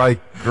that's like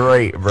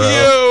great, bro.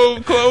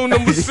 Yo, clone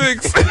number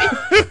 6.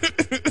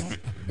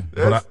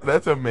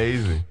 That's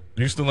amazing.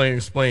 You still ain't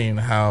explain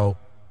how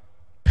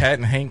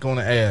patting Hank on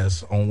the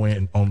ass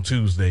on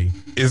Tuesday.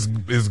 is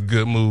a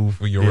good move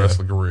for your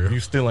wrestling career. You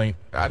still ain't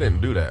I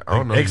didn't do that. I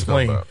don't know. What you're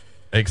explain. talking about.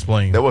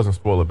 Explain. That wasn't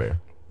Spoiler Bear.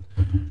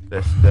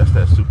 That's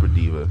that Super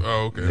Diva.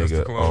 Oh, okay. That's the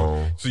Nigga,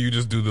 clone. So you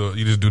just do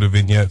the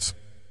vignettes.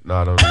 no,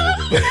 I don't do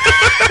the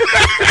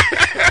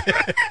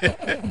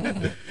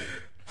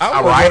I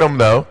don't know write where- them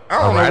though.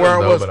 I don't know write where 'em,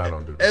 I though, was. but I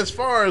don't do that. As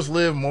far as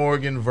Liv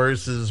Morgan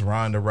versus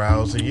Ronda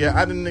Rousey, yeah,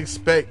 I didn't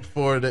expect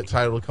for that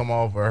title to come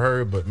off for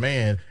her, but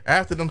man,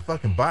 after them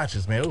fucking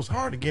botches, man, it was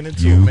hard to get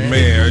into, You man.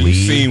 Man, you Leave.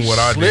 seen what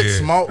I Schlitz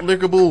did? malt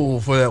liquor bull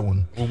for that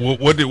one.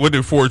 What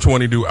did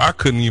 420 do? I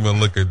couldn't even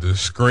look at the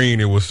screen.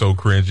 It was so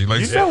cringy.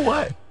 Like You know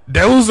what?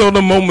 those are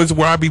the moments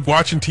where I be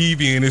watching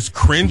TV and it's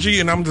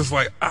cringy, and I'm just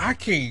like, I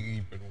can't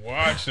even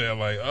watch that.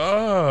 Like,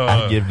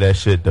 I give that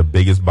shit the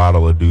biggest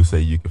bottle of Douce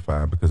you can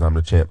find because I'm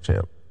the champ.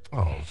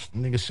 Oh,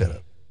 nigga, shut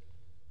up.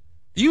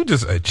 you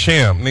just a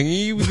champ,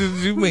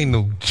 nigga. You ain't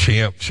no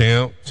champ.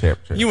 Champ.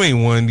 You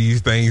ain't won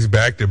these things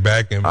back to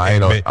back, and I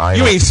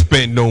ain't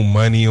spent no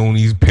money on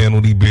these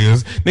penalty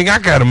bills, nigga. I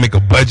gotta make a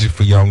budget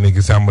for y'all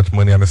niggas. How much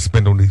money I done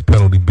spend on these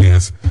penalty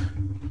bills?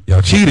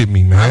 Y'all cheated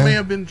me, man. I may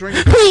have been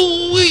drinking.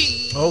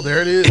 Oh,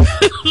 there it is.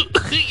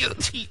 You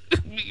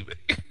cheated me,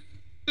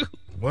 man.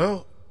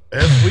 Well,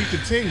 as we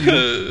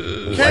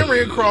continue,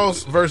 Cameron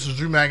Cross versus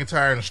Drew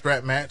McIntyre in a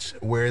strap match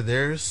where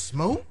there's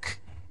smoke.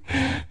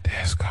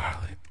 That's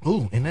Scarlett.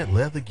 Ooh, and that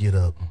leather get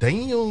up.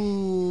 Damn.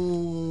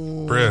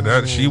 Bruh,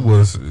 that she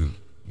was,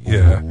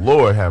 yeah.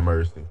 Lord have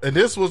mercy. And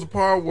this was the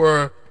part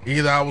where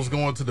either I was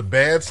going to the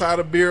bad side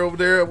of beer over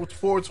there with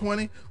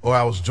 420, or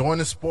I was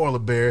joining Spoiler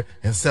Bear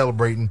and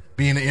celebrating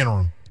being the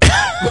interim.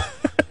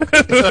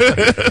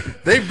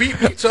 They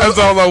beat each That's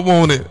other. all I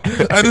wanted.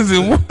 I just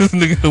didn't want this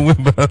nigga to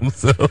win by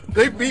himself.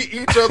 They beat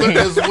each other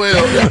as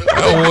well.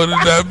 I wanted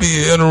not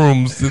be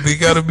interims. They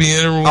gotta be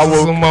interims. I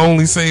woke- That's my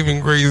only saving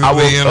grace. Is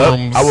they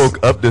interims. I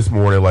woke up this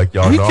morning like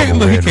y'all He know. came, I'm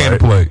look, a he man, came right?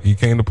 to play. He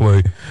came to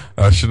play.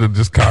 I should have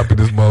just copied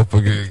his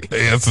motherfucking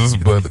answers,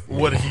 but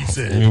What he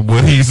said.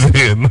 what he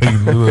said, like,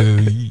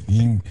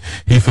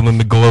 he feeling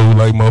the glow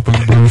like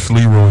motherfucking Bruce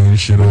Leroy and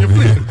shit over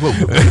here.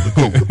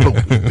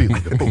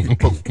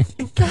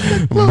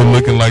 But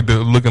looking like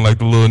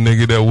the little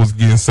nigga that was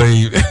getting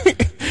saved.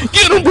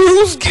 Get him,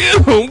 Bruce.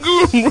 Get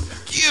him.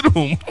 Get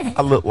him.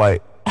 I look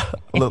like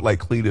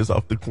Cletus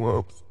off the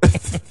Clumps.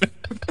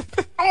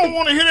 I don't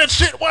want to hear that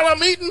shit while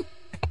I'm eating.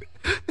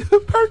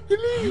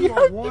 You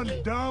are one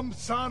dumb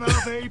son of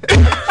a bitch.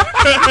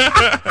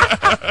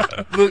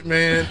 Look,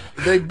 man,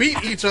 they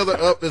beat each other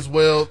up as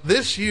well.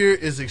 This year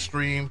is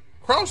extreme.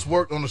 Cross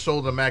worked on the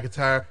shoulder of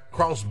McIntyre.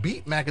 Cross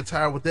beat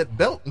McIntyre with that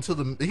belt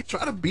he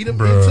tried to beat him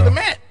into the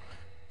mat.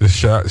 The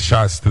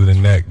shots to the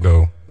neck,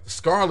 though.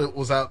 Scarlett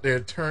was out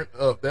there turned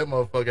up. That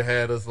motherfucker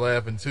had us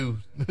laughing too.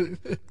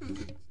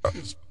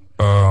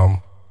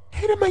 Are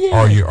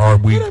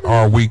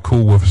we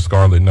cool with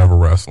Scarlett never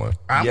wrestling?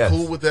 I'm Yes.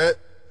 cool with that.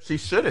 She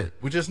shouldn't.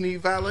 We just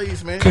need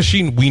valets, man. Because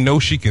we know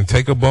she can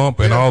take a bump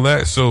and all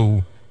that,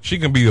 so she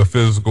can be a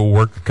physical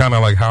worker, kind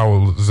of like how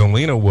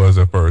Zelina was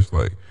at first.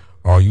 Like,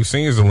 all you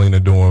seen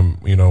Zelina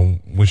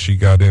doing, when she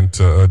got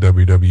into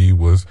WWE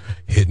was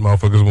hit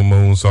motherfuckers with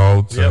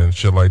moonsaults and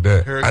shit like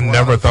that. I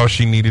never thought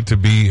she needed to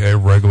be a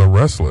regular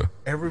wrestler.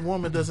 Every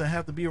woman doesn't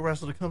have to be a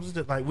wrestler that comes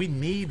into like we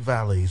need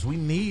valets, we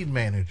need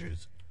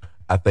managers.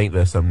 I think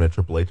that's something that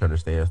Triple H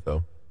understands,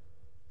 though.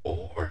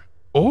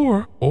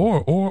 Or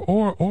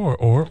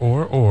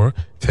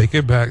take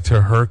it back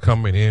to her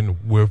coming in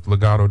with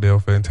Legado del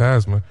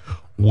Fantasma.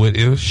 What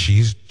if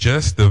she's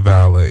just the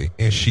valet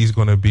and she's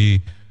going to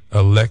be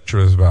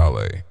Elektra's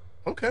valet?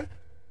 Okay,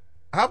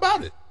 how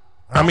about it?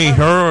 I mean,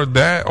 her,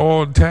 that,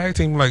 or tag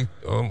team, like,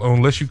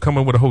 unless you come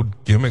in with a whole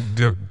gimmick,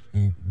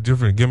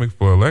 different gimmick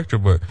for Elektra,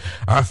 but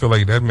I feel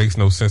like that makes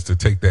no sense to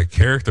take that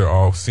character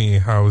off,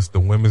 seeing how it's the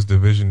women's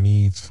division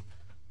needs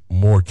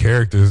more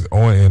characters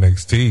on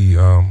NXT.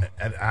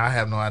 And I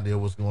have no idea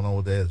what's going on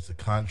with that. It's a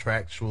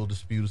contractual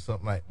dispute or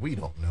something like. We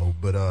don't know,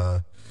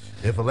 but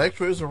if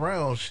Elektra is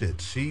around,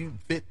 shit, she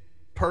fit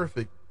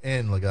perfect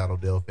in Legado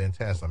del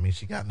Fantasma. I mean,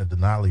 she got in the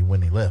Denali when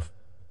they left,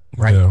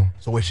 right? Yeah.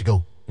 So where'd she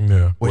go?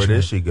 Yeah. Where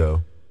did she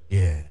go?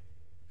 Yeah,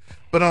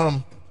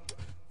 but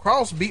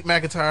Cross beat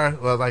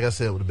McIntyre, like I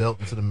said, with the belt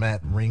into the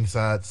mat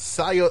ringside.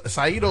 Saito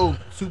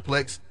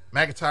suplex.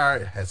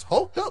 McIntyre has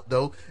hulked up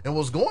though and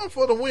was going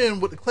for the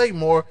win with the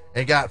Claymore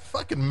and got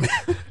fucking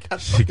got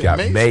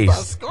maced maced. by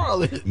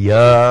Scarlett.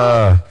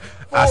 Yeah.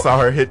 I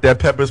saw her hit that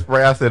pepper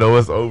spray. I said, "Oh,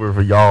 it's over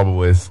for y'all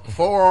boys."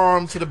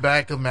 Forearm to the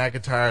back of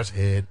McIntyre's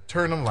head.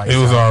 Turn him lights It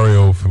was out. already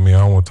over for me. I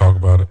don't want to talk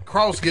about it.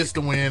 Cross gets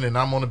the win, and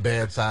I'm on the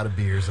bad side of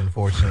beers,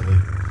 unfortunately.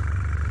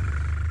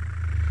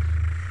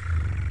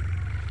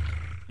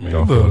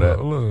 Y'all feel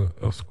that? Look,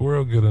 a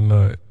squirrel get a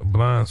nut. A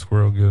blind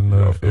squirrel get a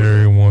nut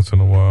every once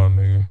in a while,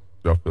 nigga.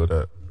 Y'all feel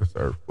that? It's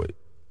an earthquake.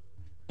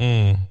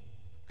 You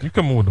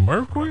coming with them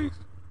earthquakes?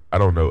 I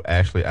don't know.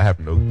 Actually, I have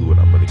no clue what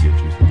I'm going to get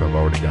you since I've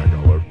already got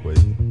y'all earthquake.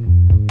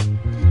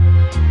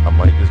 I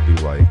might just do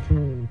like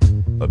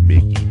a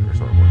Mickey or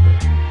something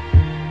like that.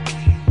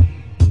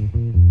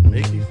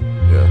 Mickey's.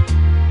 Yeah.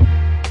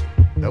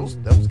 That was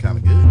kind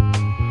of good.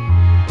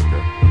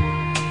 Okay.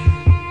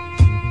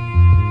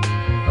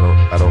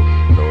 I don't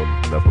know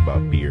enough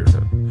about beer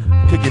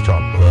to get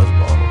y'all buzz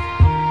balls.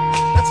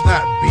 That's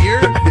not beer.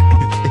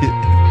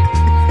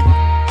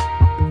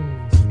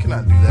 You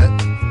cannot do that.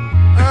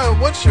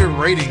 What's your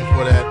rating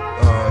for that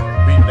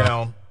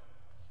beatdown?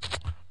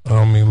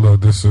 I mean,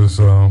 look, this is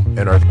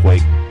An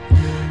earthquake.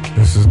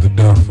 this is the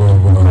death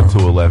of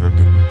 211.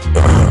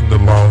 the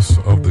loss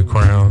of the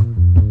crown.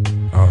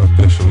 I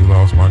officially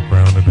lost my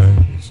crown today,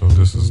 so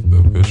this is the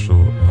official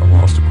I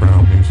lost the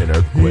crown music. An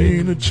earthquake.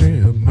 Ain't a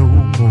champ no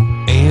more.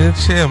 Ain't a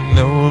champ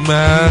no more.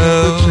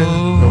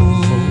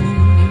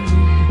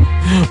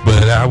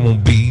 But I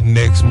won't be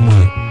next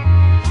month,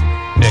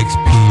 next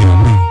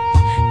PLE,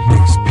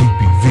 next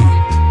PPV.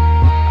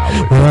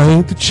 But I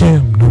ain't the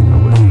champ no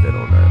more. Put that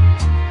on that.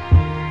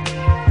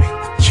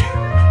 Ain't the champ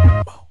no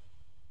more.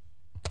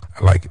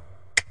 I like it.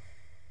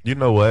 You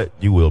know what?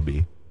 You will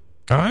be.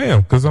 I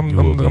am, because I'm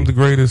will be. the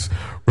greatest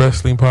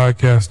wrestling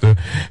podcaster.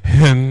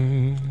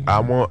 And I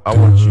want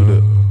you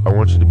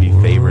to be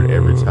favored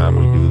every time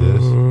we do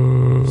this.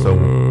 So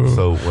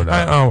when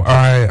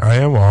I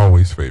am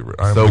always favorite.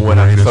 I'm so the when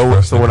I greatest so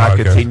wrestling when I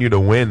podcaster. continue to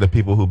win, the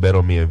people who bet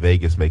on me in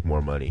Vegas make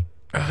more money.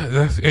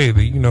 That's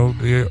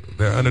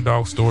the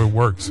underdog story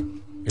works.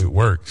 It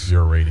works.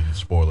 Your rating,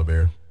 spoiler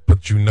bear.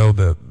 But you know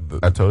that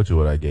I told you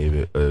what I gave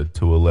it.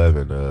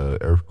 211,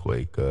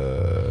 earthquake,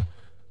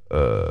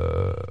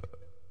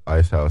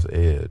 Ice House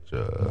Edge.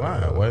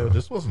 Wow, well,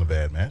 this wasn't a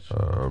bad match.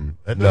 That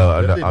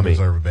didn't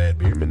deserve a bad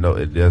beer. I mean, no,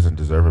 it doesn't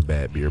deserve a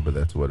bad beer, but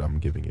that's what I'm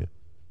giving it.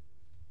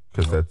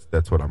 Because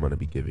that's what I'm going to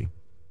be giving.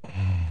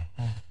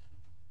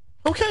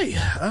 Okay,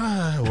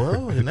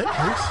 well, in that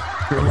case,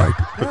 I liked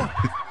it.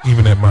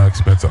 Even at my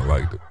expense, I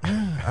liked it.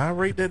 I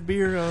rate that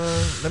beer.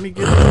 Let me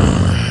get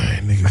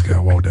Niggas got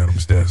to walk down them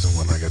steps, and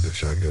when I got the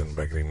shotgun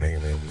back in their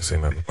name, they didn't say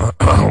nothing.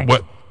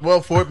 What?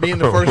 well for it being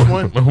the first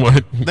one.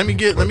 What? Let me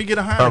get a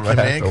Heineken,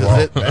 man,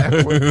 because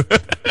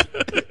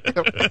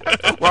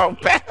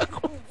Walk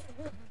backwards.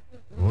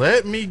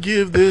 let me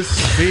give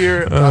this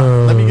beer.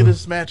 Let me give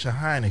this match a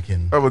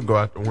Heineken I would go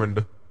out the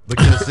window.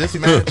 because this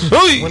match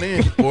went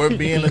in for it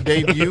being a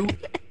debut.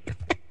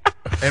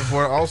 And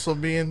for also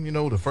being,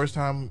 the first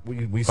time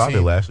we Bobby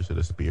seen. Lashley should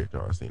have speared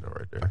John Cena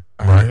right there.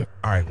 Right.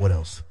 All right, what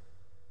else?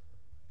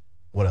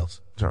 What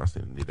else? John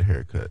Cena need a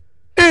haircut.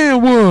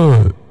 And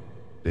what?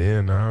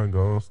 Then I'm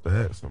gonna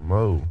stack some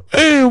more.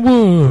 And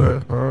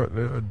what?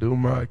 Then do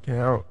my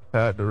count.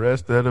 Had the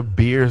rest of the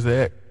beers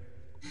at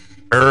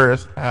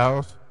Earth's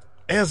house.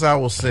 As I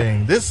was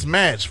saying, this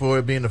match, for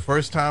it being the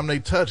first time they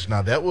touched,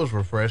 now that was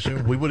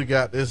refreshing. We would have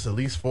got this at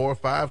least 4 or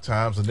 5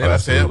 times. And then I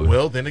said, Absolutely.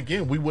 well, then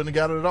again, we wouldn't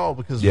have got it at all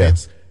because Yeah.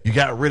 Vince, you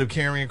got rid of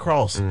Karrion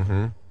Kross.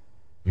 Mm-hmm.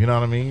 You know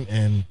what I mean?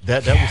 And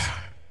that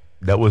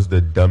That was the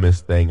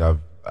dumbest thing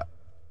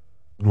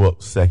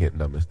second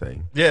dumbest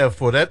thing. yeah,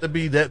 for that to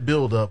be that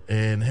build up,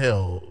 and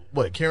hell,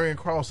 Karrion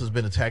Kross has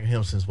been attacking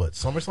him since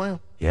SummerSlam?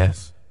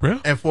 Yes.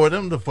 Really? And for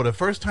them for the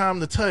first time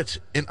to touch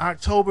in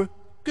October,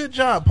 good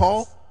job,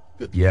 Paul.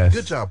 Yes.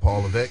 Good job,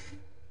 Paul Levesque.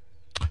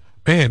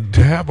 Man,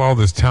 to have all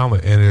this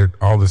talent and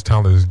all this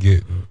talent is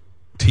getting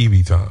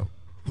TV time.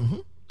 Mm-hmm.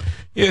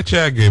 Yeah,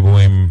 Chad Gable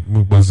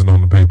wasn't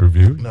on the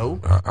pay-per-view. No.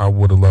 I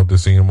would have loved to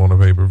see him on the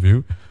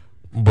pay-per-view.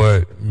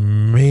 But,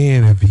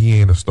 man, if he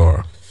ain't a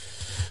star.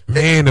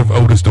 Man, if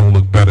Otis don't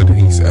look better than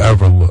he's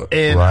ever looked.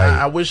 And Right.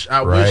 I wish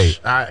I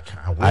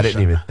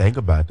didn't even think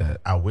about that.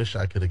 I wish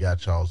I could have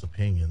got y'all's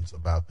opinions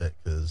about that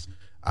because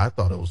I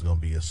thought it was going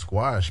to be a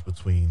squash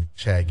between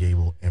Chad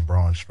Gable and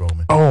Braun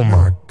Strowman. Oh,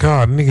 my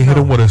God. Nigga hit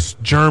him with a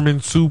German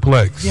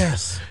suplex.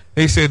 Yes.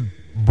 They said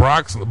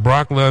Brock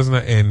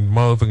Lesnar and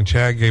motherfucking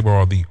Chad Gable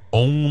are the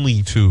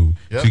only two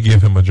Yep. to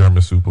give him a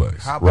German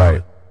suplex. How about Right.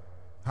 it?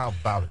 How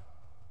about it?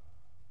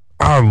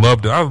 I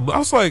loved it. I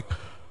was like,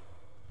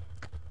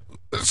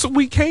 so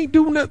we can't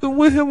do nothing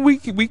with him. We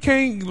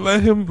can't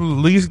let him at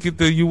least get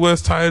the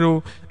U.S.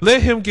 title.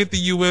 Let him get the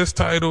U.S.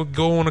 title,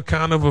 go on a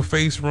kind of a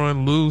face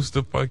run, lose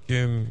to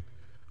fucking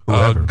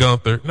Whoever.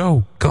 Gunther.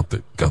 No,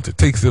 Gunther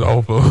takes it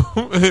off of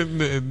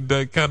him. and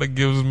that kind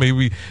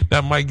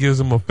of might give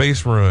him a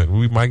face run.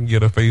 We might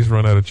get a face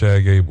run out of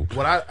Chad Gable.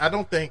 What I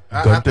don't think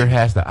Gunther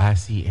has the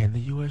IC and the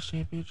US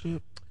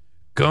Championship.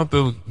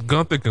 Gunther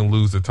can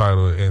lose the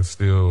title and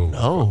still.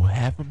 No,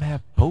 have him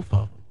have both of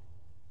them.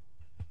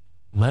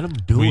 Let him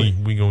do it.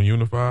 We gonna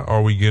unify?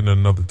 Are we getting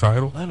another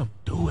title? Let him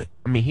do it.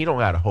 I mean, he don't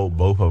got to hold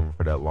both of them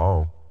for that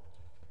long.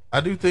 I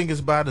do think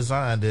it's by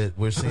design that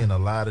we're seeing a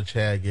lot of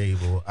Chad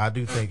Gable. I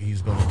do think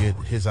he's going to get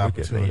his Look at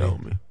opportunity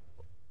Naomi.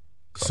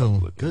 soon.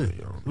 Look at Good.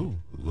 Naomi. Ooh,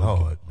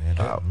 Lord, man.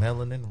 That Wow.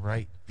 melanin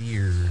right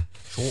there.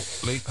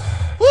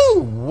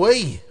 Woo,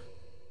 wait.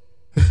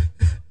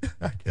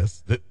 I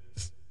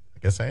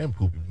guess I am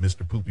poopy,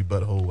 Mr. Poopy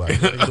Butthole.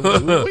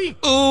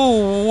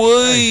 Ooh,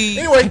 wait.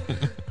 Anyway,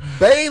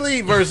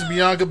 Bayley versus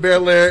Bianca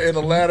Belair in a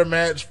ladder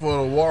match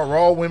for the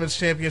Raw Women's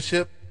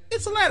Championship.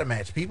 It's a ladder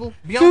match, people.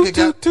 Bianca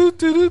got.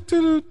 What are you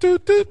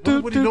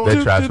doing?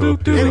 They tried to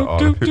appeal to all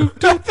the people.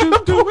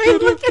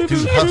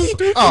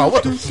 Oh,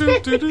 what the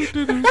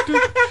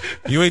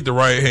You ain't the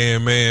right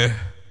hand man.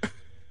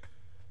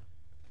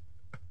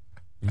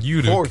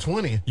 You the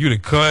 420. You the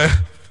cut.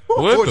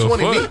 What the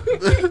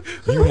 420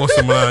 fuck? You want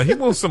some? He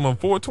wants some of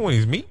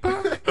 420's meat pie.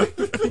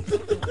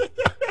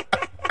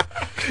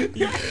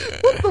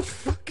 What the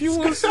fuck? You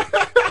want some?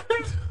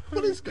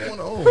 What is going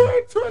on?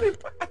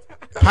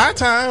 Pie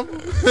time.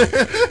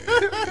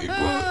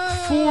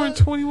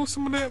 420 want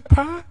some of that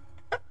pie?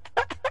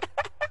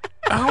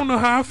 I don't know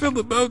how I feel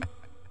about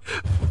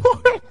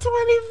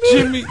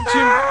 420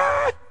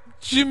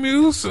 Jimmy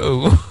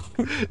Uso.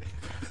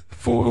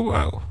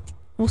 Wow.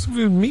 Want some of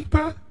this meat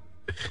pie?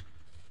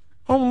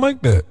 I don't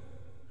like that.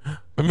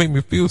 It make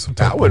me feel some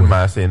type I wouldn't of way.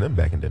 mind seeing them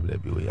back in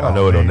WWE. I Oh,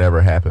 know it'll man.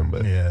 never happen,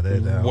 but Yeah, I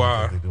don't know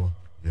Why? what they doing.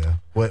 Yeah.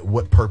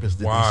 What purpose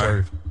did Why? they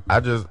serve? I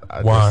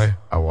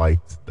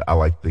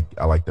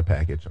like the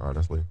package,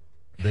 honestly.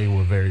 They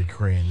were very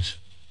cringe.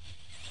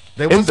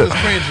 They In wasn't the-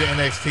 as cringe in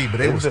NXT, but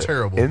they in was the-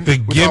 terrible. in The the-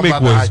 We're talking gimmick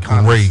about the was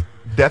Iconics. great,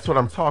 That's what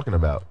I'm talking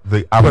about.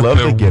 I but love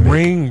the the gimmick.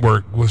 ring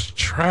work was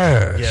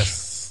trash.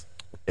 Yes.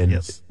 And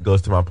Yes. it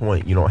goes to my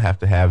point. You don't have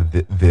to have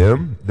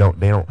them.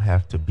 They don't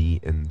have to be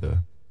in the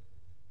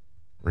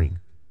ring.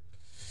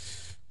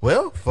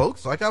 Well,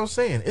 folks, like I was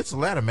saying, it's a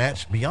ladder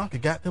match. Bianca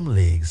got them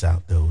legs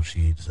out, though.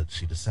 She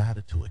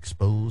decided to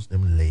expose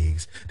them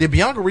legs. Did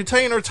Bianca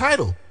retain her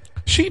title?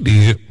 She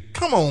did.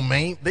 Come on,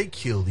 man. They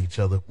killed each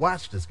other.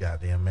 Watch this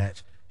goddamn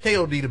match.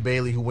 KOD to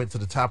Bayley, who went to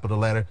the top of the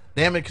ladder.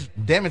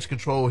 Damage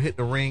Control hit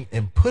the ring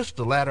and pushed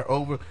the ladder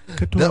over.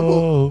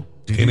 Double.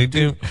 Can it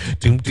do?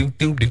 Doom, doom,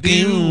 doom, doom,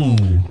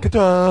 doom.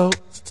 Control.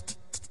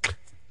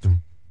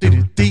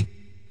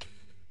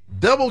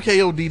 Double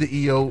KOD to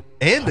EO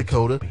and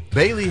Dakota.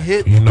 Bayley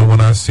hit. You know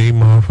when I see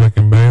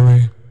motherfucking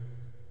Bailey,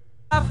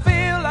 I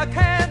feel I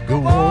can't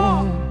Go go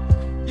on.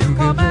 on. You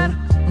come and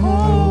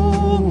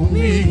Hold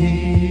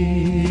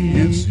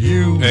me. It's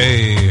you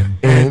hey,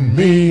 And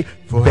me,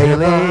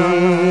 Bailey.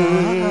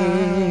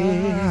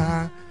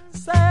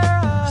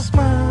 Sarah.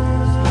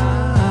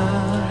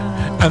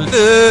 I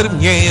love them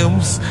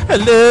yams. I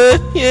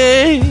love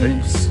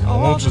yams. I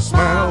want you to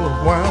smile a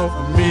while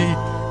for me.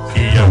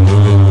 I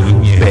love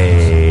them yams.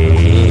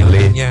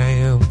 Bailey.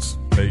 Yams.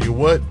 Tell you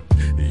what,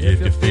 you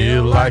if you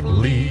feel like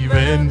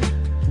leaving.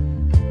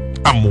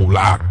 I'm gonna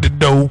lock the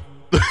door.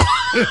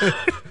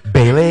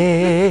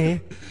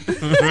 Bailey.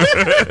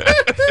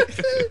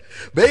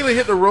 Bailey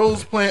hit the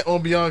rose plant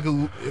on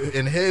Bianca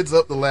and heads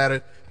up the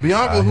ladder.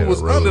 Bianca, who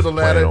was under the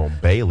ladder, on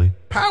Bailey.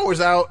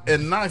 powers out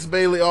and knocks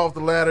Bailey off the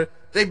ladder.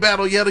 They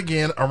battle yet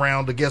again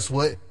around the guess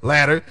what?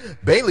 Ladder.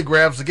 Bailey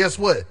grabs the guess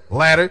what?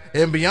 Ladder.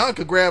 And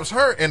Bianca grabs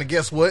her and the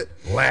guess what?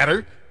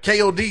 Ladder.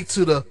 KOD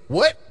to the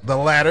what? The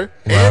ladder.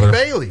 Ladder. And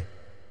Bailey.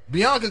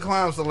 Bianca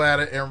climbs the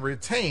ladder and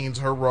retains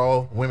her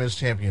Raw Women's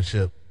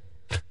Championship.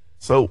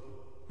 So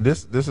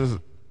this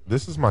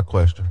is my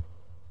question.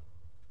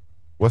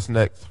 What's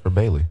next for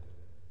Bailey?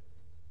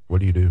 What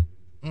do you do?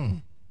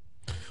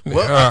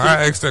 Well,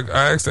 I asked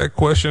that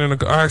question,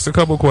 and I asked a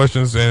couple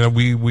questions, and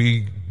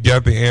we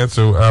got the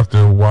answer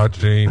after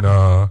watching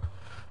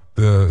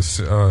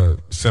the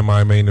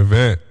semi-main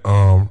event.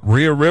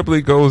 Rhea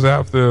Ripley goes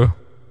after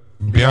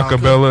Bianca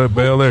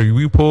Belair.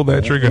 We pulled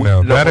that trigger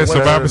now. That is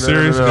Survivor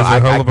Series. Is a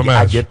hell of a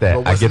match. I get that.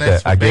 But I what's get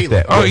next that. I for get Bailey?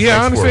 that. Oh What's yeah,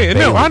 I next for understand.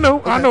 No,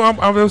 Bailey?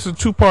 I know. It's a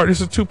two-part.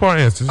 It's a two-part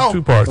answer. It's a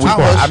two-part.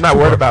 I'm not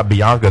worried about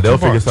Bianca. They'll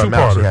figure something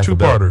out. She has the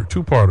belt.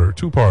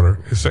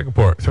 Two-parter. His second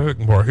part.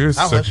 Here's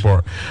the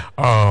second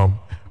part.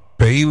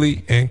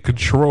 Bailey and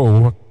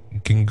Control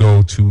can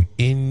go to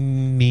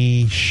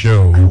any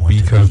show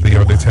because they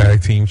are the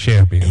tag team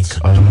champions.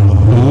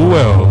 Who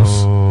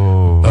else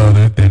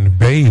other than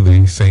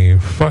Bailey saying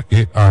 "fuck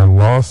it, I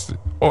lost"?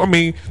 I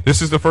mean,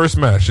 this is the first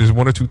match. There's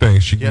one or two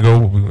things she can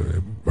go.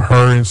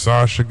 Her and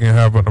Sasha can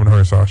have. I mean, her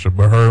and Sasha,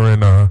 but her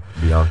and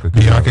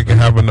Bianca can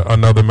have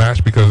another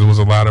match because it was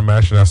a ladder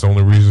match, and that's the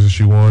only reason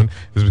she won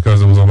is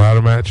because it was a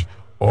ladder match.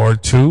 Or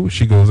two,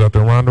 she goes after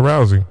Ronda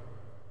Rousey.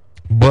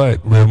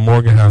 But Liv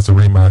Morgan has a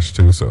rematch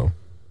too, so.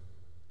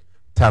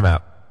 Time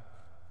out.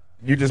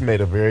 You just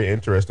made a very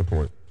interesting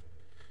point.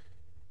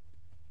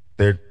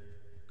 They're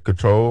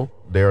Control.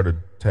 They are the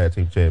tag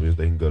team champions.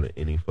 They can go to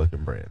any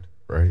fucking brand,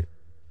 right?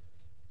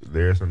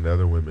 There's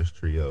another women's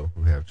trio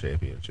who have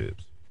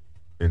championships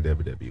in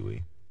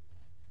WWE.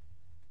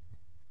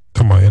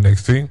 Come on,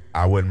 NXT.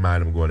 I wouldn't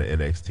mind them going to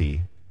NXT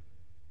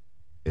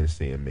and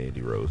seeing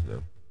Mandy Rose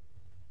them.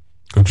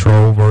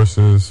 Control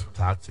versus.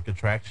 Toxic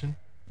Attraction.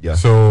 Yeah.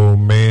 So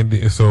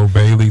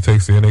Bailey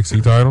takes the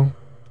NXT title.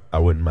 I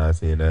wouldn't mind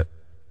seeing that.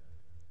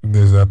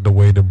 Is that the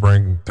way to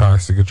bring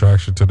Toxic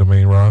Attraction to the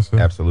main roster?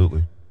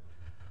 Absolutely.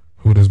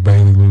 Who does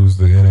Bailey lose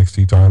the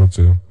NXT title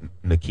to?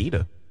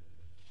 Nikita.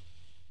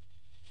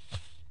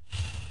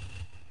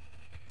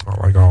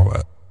 I like all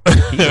that.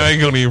 I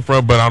ain't gonna even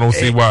front, but I don't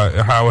see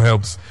how it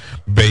helps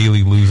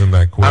Bailey losing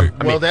that quick.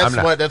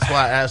 That's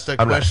why I asked that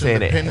I'm question. not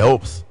saying it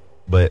helps,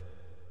 but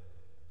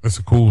It's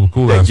a cool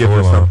they ass give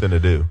her storyline. something to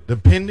do.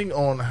 Depending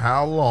on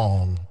how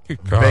long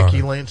Good God.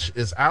 Becky Lynch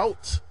is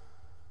out,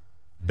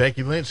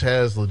 Becky Lynch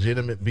has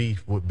legitimate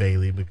beef with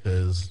Bailey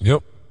because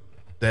Yep.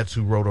 that's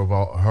who wrote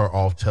her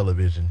off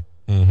television.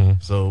 Mm-hmm.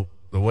 So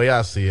the way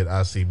I see it,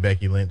 I see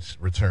Becky Lynch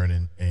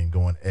returning and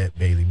going at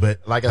Bailey. But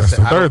like I That's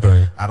said, the third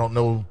thing. I don't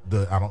know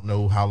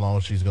how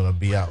long she's gonna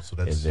be out. So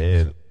And that's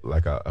then,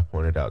 like I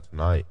pointed out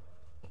tonight,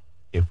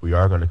 if we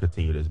are going to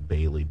continue this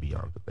Bailey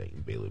Bianca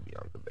thing,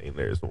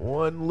 there's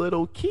one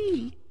little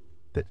key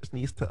that just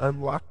needs to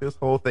unlock this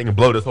whole thing and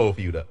blow this whole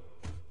feud up.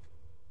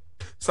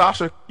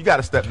 Sasha, you got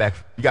to step back.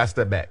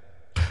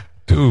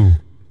 Dude.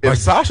 If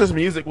Sasha's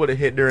music would have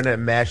hit during that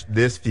match,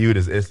 this feud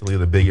is instantly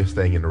the biggest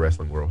thing in the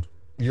wrestling world.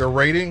 your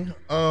rating.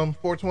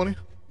 420.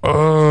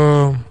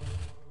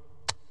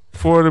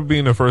 For it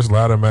being the first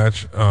ladder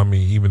match, I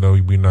mean, even though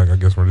I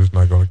guess we're just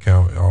not going to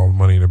count all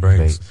Money in the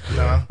Banks.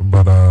 Yeah.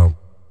 But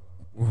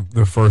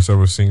the first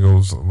ever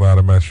singles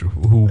ladder match,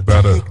 who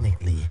better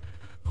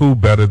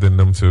than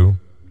them two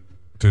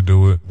to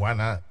do it? Why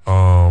not?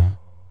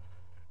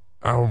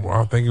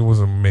 I think it was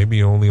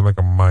maybe only like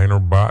a minor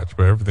botch,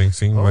 but everything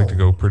seemed like to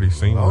go pretty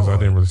seamless. I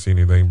didn't really see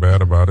anything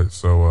bad about it,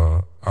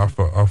 so I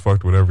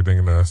fucked with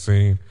everything that I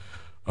seen.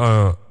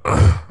 I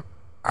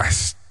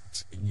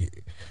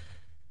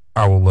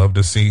would love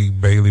to see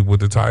Bailey with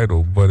the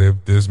title, but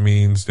if this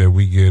means that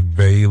we get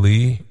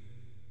Bailey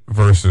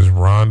versus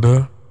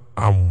Ronda,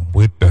 I'm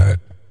with that.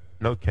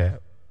 No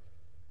cap.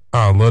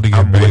 I'd love to get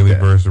I'm with Bailey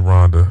that. versus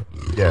Ronda.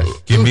 Yes.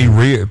 Give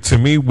me to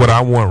me what I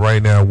want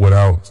right now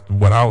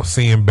without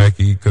seeing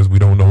Becky, because we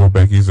don't know where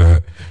Becky's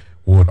at.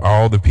 With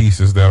all the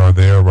pieces that are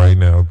there right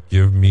now,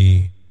 give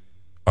me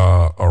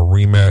a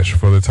rematch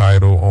for the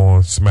title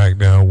on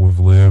SmackDown with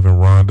Liv and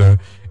Ronda,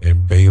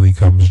 and Bailey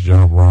comes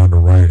jump Ronda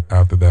right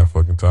after that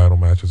fucking title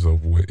match is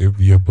over with.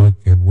 If you're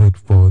booking with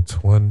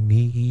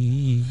 420,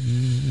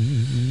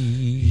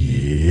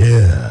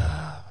 Yeah.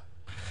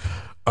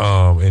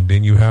 and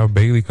then you have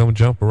Bailey come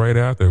jump right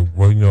after.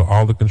 Well,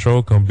 all the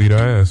Control come beat her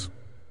ass.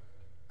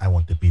 I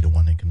want to be the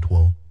one in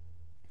control.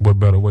 What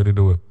better way to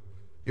do it?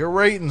 Your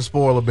rating,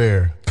 Spoiler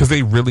Bear. Because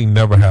they really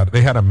never had.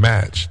 They had a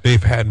match.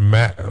 They've had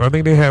I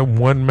think they had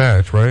one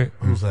match, right?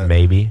 Who's that?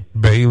 Maybe.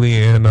 Bailey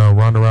and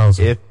Ronda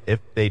Rousey. If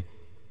they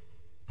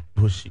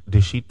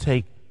did she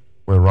take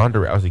when Ronda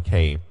Rousey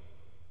came,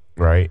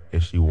 right,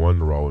 and she won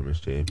the Raw Women's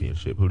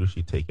Championship, who did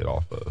she take it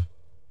off of?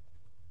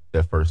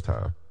 that first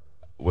time?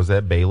 Was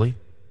that Bailey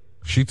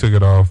She took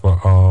it off.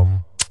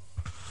 or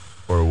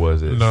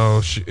was it?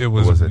 No, it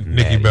was wasn't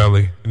Nikki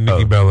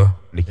Natty. Bella.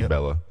 Nikki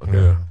Bella. Okay.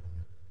 Yeah.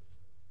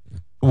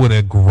 What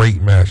a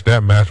great match.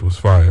 That match was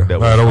fire. That That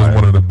was was fire.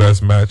 one of the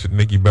best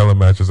Nikki Bella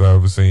matches I've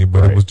ever seen,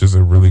 but Right. it was just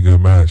a really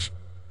good match.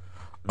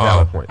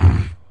 Valid point.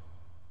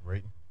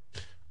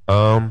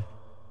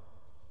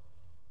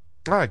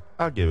 Right.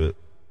 I'll give it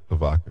the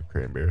vodka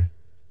cranberry.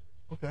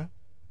 Okay.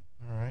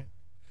 All right.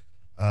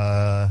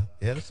 Yeah,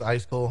 this is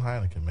Ice Cold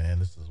Heineken, man.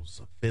 This is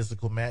a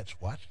physical match.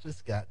 Watch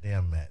this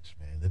goddamn match,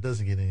 man. It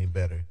doesn't get any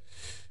better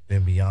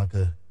than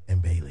Bianca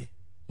and Bailey.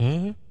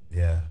 Mm-hmm.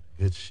 Yeah,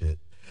 good shit.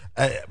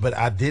 But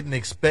I didn't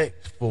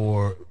expect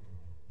for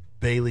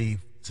Bailey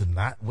to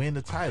not win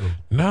the title.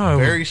 No.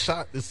 Very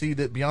shocked to see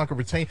that Bianca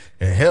retained.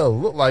 And hell, it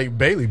looked like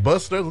Bailey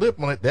busted her lip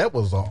on it. That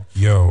was all.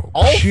 Yo,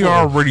 Awful. she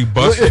already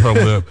busted her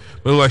lip.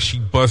 Looked like she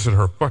busted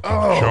her fucking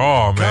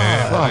jaw,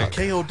 man. God, Like,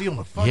 KOD on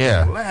the fucking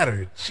Yeah.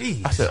 ladder.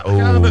 Jeez. I said,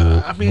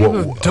 I mean, it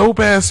was a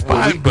dope ass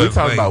spot. we but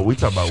talking like, about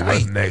what's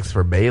shite. next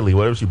for Bailey.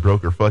 What if she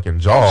broke her fucking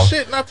jaw?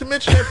 Shit, not to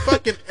mention that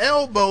fucking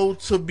elbow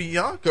to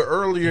Bianca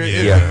earlier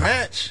in Yeah. the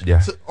match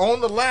Yeah. on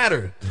the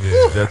ladder.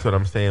 That's what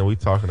I'm saying. We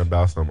talking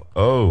about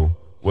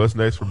what's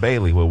next for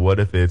Bailey? Well, what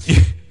if it's Yeah,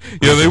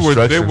 they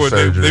reconstruction were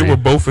surgery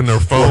both in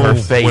their for phone her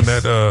face? when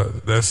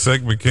that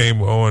segment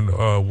came on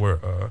where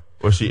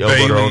Or she elbowed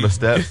her Bailey on the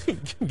steps?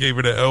 gave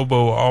her the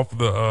elbow off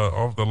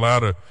the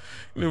ladder.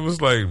 And it was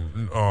like,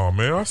 oh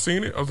man, I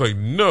seen it. I was like,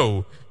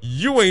 no,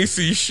 you ain't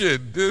see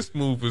shit. This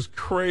move is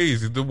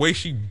crazy. The way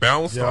she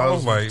bounced, Yeah, I I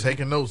was was like,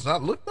 taking notes. And I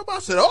looked up. I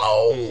said,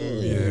 "Oh,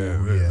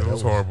 yeah, that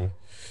was horrible.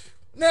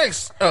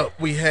 Next up,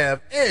 we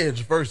have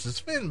Edge versus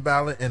Finn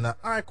Balor in the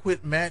I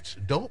Quit match.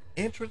 Dope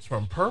entrance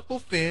from Purple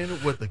Finn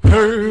with the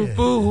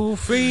Purple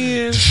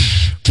Finn,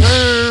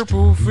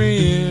 Purple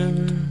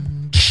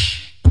Finn.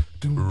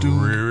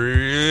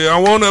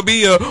 I wanna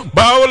be a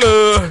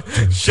baller,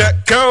 shot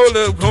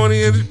caller,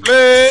 pony in his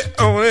blood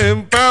on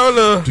him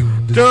baller,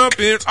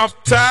 jumping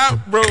off top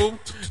rope,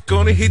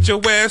 gonna hit your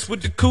ass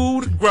with the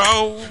coup de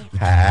grace.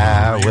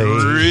 Highway.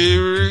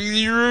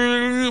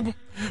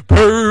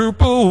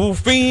 Purple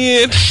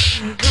Finn,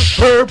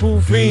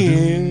 Purple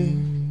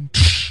Finn.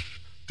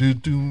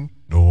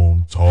 No,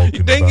 I'm talking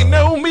You think you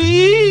know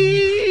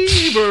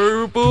me?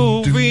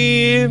 Purple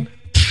Finn,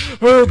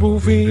 Purple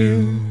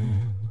Finn.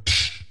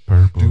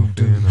 Purple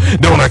fan.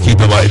 Don't I keep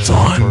the lights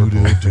on?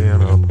 Purple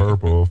fan, a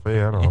purple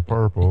fan, a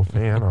purple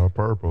fan, a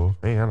purple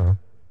fan.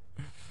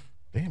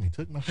 Damn, he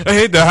took my shit. I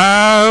hit the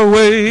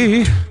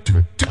highway,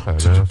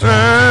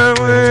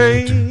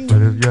 highway,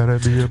 But it's gotta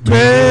be a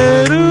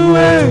better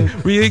way.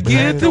 We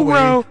get the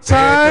world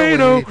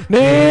title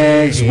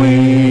next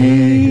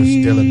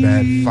week. Still a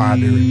bad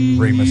father,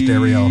 Rey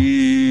Mysterio.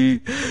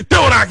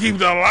 Don't I keep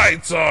the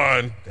lights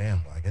on?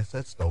 Damn, I guess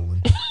that's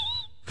stolen.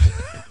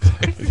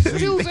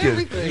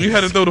 You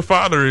had to throw the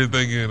father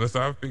thing in. That's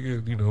how I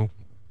figured,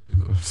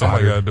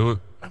 somebody got to do it.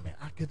 I mean,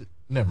 I could.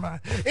 Never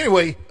mind.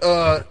 Anyway,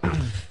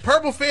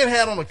 Purple Finn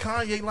had on a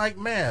Kanye-like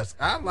mask.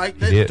 I like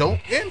that did. dope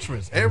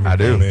entrance. I do.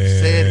 Everything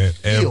Man,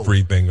 said heel.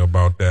 everything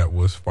about that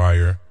was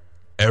fire.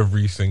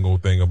 Every single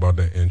thing about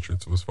that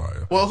entrance was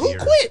fire. Well, who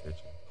quit?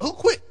 Who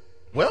quit?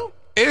 Well,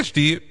 Edge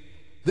did.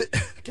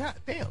 God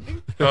damn,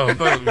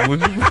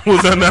 nigga.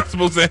 Was I not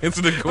supposed to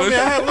answer the I question? mean,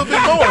 I had a little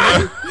bit more.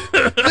 Man.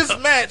 This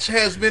match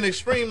has been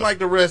extreme like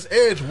the rest.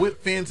 Edge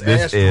whipped Finn's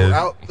This ass is-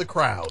 throughout the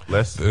crowd.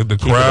 Let's The keep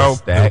it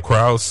a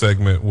crowd, stack.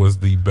 segment was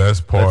the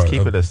best part. Let's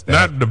keep it a stack.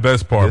 Not the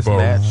best part, This but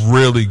match-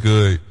 really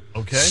good.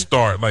 Okay.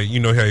 Start like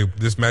hey,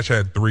 this match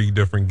had 3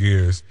 different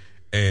gears,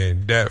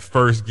 and that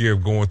first gear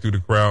of going through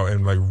the crowd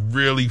and like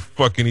really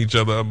fucking each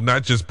other up,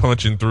 not just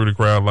punching through the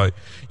crowd. Like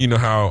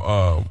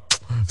how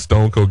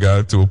Stone Cold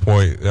got to a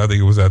point. I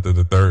think it was after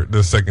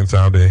the second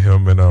time that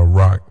him and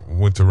Rock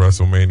went to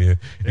WrestleMania.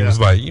 It was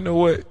like, you know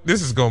what?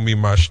 This is gonna be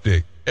my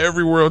shtick.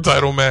 Every world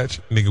title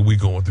match, nigga, we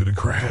going through the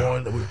crowd.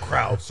 Going with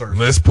crowd surfing.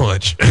 Let's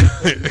punch.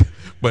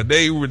 But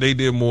they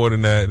did more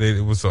than that.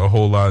 It was a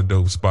whole lot of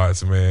dope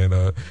spots, man.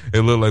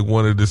 It looked like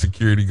one of the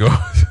security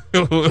guards.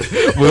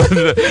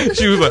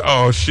 She was like,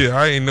 "Oh shit,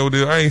 I ain't know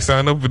this. I ain't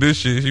signed up for this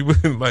shit." She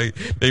went like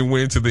they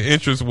went into the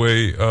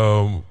entranceway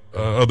of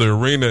the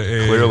arena,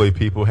 and Clearly,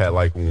 people had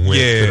went to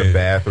Yeah. the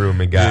bathroom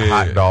and got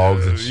hot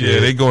dogs and shit. Yeah,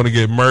 they going to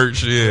get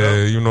merch.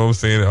 Yeah, you know what I'm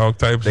saying? All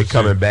types. They of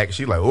coming shit. back.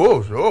 She like,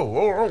 oh,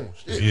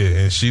 shit. Yeah,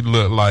 and she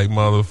looked like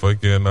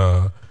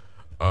motherfucking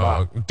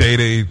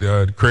Day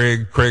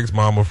Craig's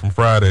mama from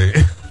Friday.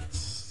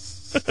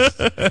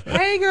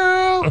 Hey,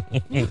 girl.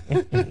 I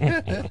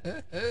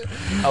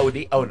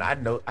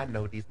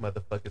know these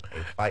motherfuckers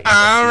ain't fighting.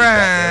 All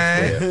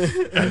right.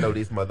 I know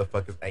these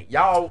motherfuckers ain't.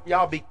 Y'all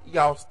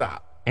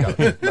stop. Y'all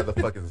these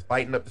motherfuckers is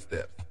fighting up the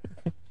steps.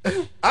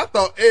 I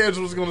thought Edge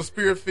was going to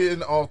spear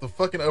Finn off the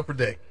fucking upper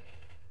deck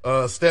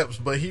steps,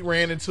 but he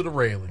ran into the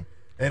railing.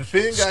 And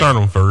Finn got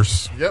Sternum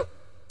first. Yep.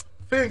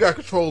 Finn got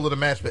control of the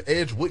match, but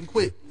Edge wouldn't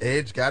quit.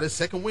 Edge got his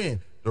second win.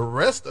 The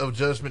rest of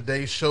Judgment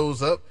Day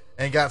shows up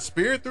and got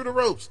speared through the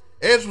ropes.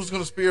 Edge was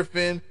going to spear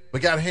Finn,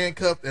 but got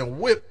handcuffed and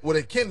whipped with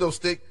a kendo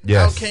stick.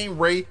 Yes. Out came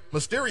Rey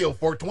Mysterio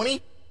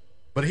 420,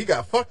 but he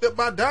got fucked up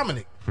by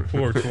Dominic.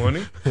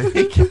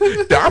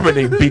 420.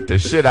 Dominic beat the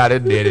shit out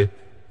of Diddy.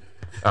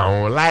 I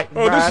don't like.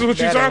 Oh, this is what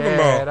you're talking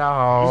about. At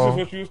all.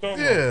 This is what you was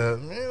talking Yeah,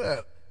 man.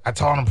 I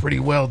taught him pretty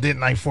well,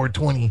 didn't I?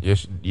 420.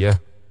 Yes, yeah.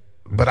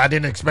 But I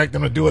didn't expect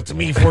him to do it to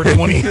me.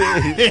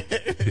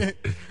 420.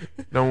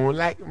 Don't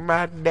like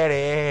my daddy.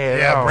 At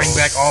Yeah, all. bring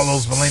back all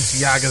those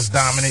Balenciagas,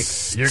 Dominic.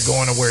 You're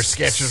going to wear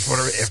Skechers for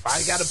the. If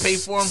I got to pay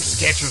for them,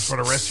 Skechers for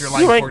the rest of your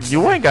life.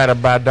 You ain't got to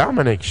buy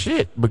Dominic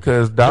shit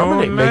because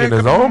Dominic making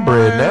his own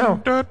bread now.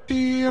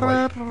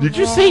 Did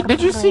you see?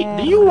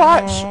 Do you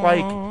watch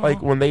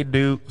like when they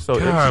do? So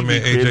God, MTV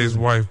man, Cribs- AJ's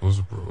wife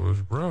was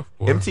rough.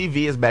 Boy.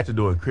 MTV is back to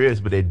doing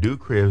cribs, but they do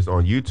cribs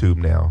on YouTube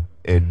now.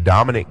 And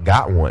Dominic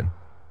got one.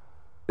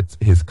 It's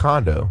his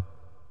condo.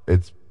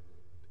 It's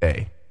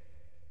Hey,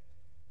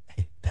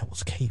 that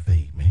was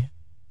kayfabe, man.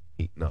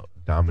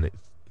 Dominic's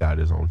got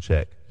his own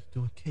check. He's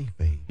doing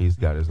kayfabe. He's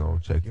got his own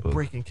You're checkbook.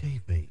 breaking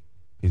kayfabe.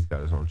 He's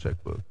got his own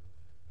checkbook.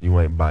 You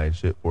ain't buying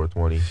shit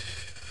 420.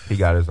 He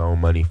got his own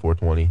money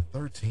 420.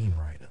 13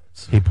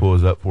 write-ups. He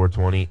pulls up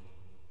 420.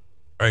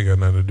 I ain't got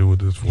nothing to do with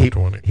this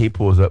 420. He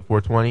pulls up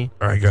 420.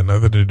 I ain't got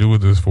nothing to do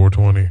with this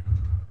 420.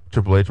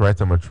 Triple H writes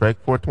him a Trek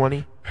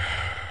 420.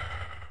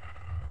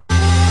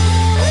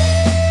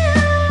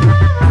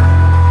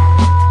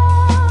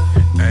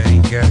 I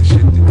ain't got shit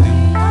to do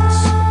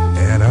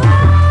at all.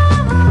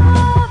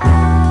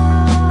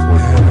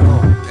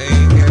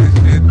 Ain't got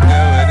shit to do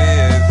with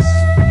this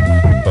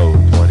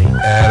 420.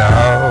 at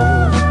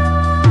all.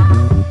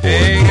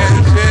 Ain't got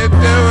shit to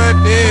do with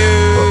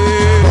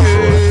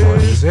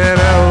this at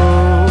all.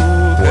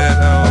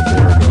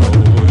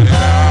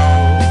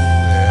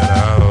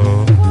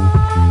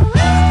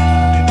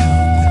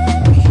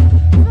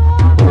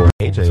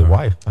 AJ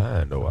wife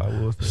fine though. I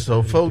will say.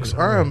 So, folks,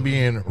 I am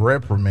being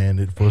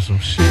reprimanded for some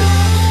shit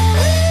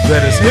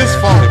that is his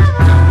fault.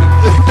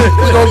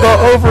 We're gonna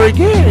go over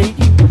again.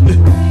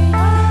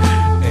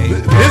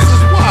 This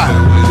is why.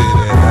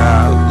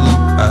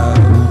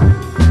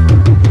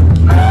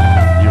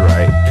 You're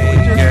right.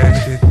 Ain't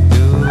got shit to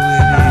do with it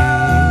at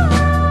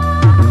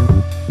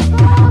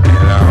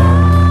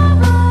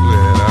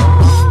all.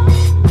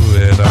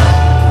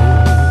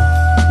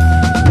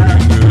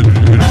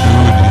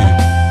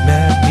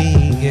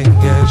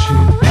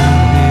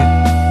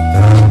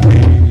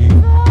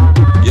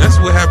 That's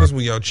what happens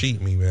when y'all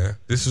cheat me, man.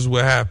 This is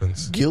what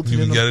happens. Guilty.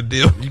 You in got a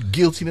deal. You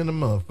guilty in the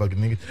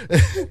motherfucking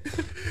nigga.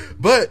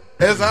 But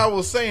as I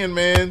was saying,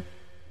 man,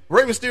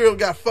 Rey Mysterio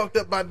got fucked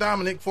up by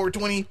Dominic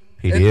 420.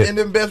 He did. And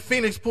then Beth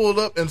Phoenix pulled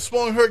up and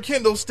swung her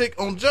kendo stick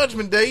on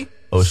Judgment Day.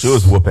 Oh, she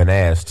was whooping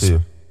ass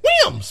too.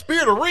 Wham!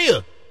 Spear to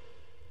Rhea.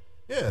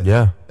 Yeah.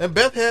 Yeah. And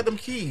Beth had them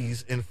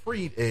keys and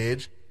freed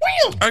Edge.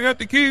 Wham! I got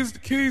the keys.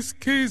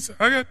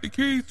 I got the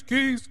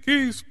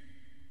keys.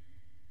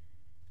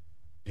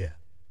 Yeah.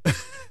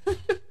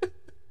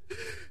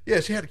 Yeah,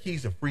 she had the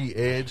keys to free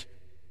Edge.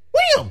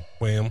 Wham!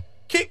 Wham.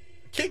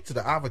 Kick to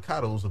the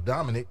avocados of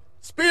Dominic.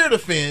 Spear to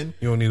Finn.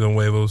 You don't need them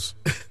huevos.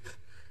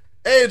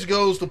 Edge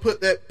goes to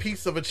put that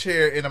piece of a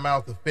chair in the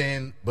mouth of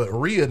Finn, but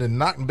Rhea then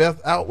knocked Beth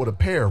out with a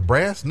pair of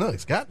brass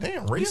knucks.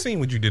 Goddamn, Rhea. You seen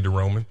what you did to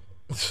Roman?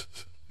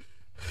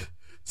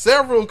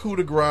 Several coup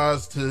de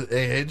grace to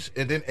Edge,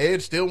 and then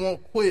Edge still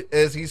won't quit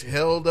as he's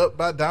held up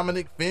by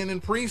Dominic, Finn,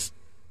 and Priest.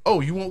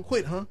 Oh, you won't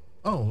quit, huh?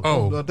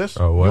 That's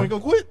Oh, what? you ain't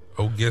gonna quit.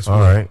 Oh, guess All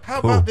what? right.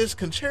 How cool. about this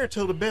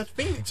concerto to Beth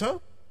Phoenix, huh?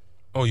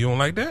 Oh, you don't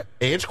like that?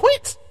 Edge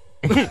quits.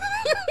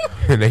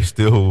 And they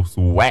still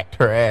whacked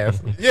her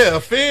ass. Yeah,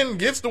 Finn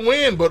gets the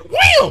win, but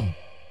wham!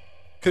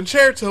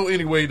 Concerto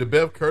anyway to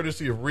Beth,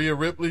 courtesy of Rhea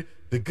Ripley.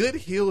 The good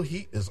heel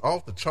heat is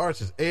off the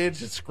charts as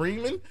Edge is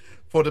screaming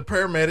for the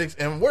paramedics.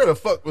 And where the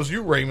fuck was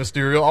you, Rey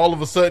Mysterio? All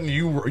of a sudden,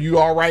 you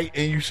all right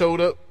and you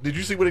showed up. Did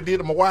you see what it did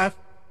to my wife?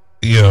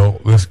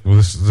 Yo, let's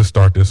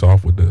start this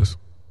off with this.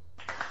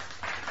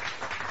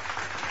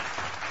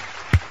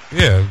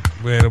 Yeah,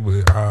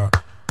 man,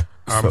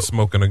 I'm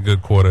smoking a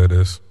good quarter of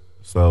this.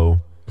 So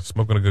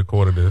Smoking a good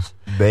quarter of this.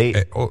 they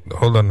Hey,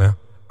 hold on now.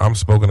 I'm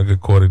smoking a good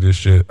quarter of this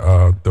shit.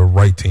 The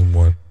right team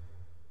won.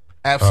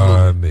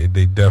 Absolutely.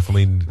 They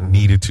definitely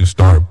needed to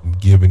start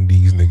giving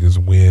these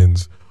niggas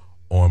wins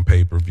on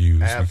pay-per-views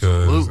because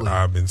Absolutely.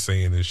 I've been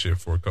saying this shit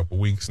for a couple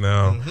weeks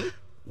now.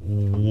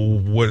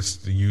 What's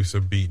the use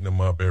of beating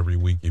them up every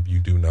week if you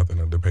do nothing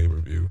on the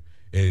pay-per-view?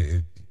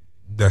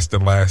 That's the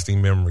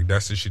lasting memory.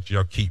 That's the shit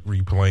y'all keep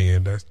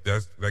replaying.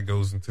 That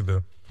goes into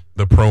the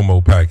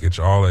promo package,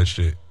 all that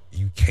shit.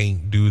 You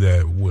can't do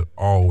that with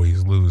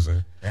always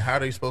losing. And how are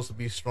they supposed to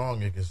be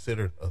strong and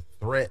considered a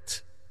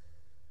threat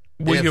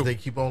Well, if they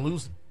keep on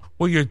losing?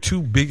 Well, your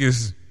two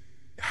biggest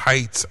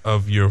heights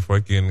of your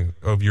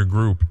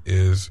group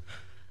is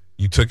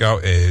you took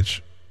out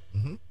Edge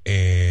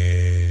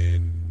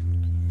and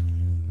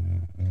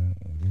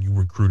you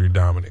recruited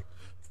Dominic.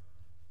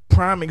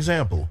 Prime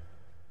example,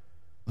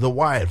 the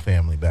Wyatt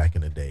family back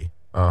in the day.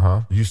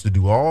 Uh-huh. Used to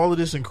do all of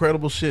this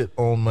incredible shit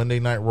on Monday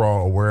Night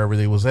Raw or wherever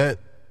they was at.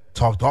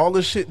 talked all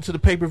this shit into the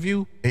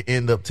pay-per-view and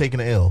end up taking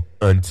the L.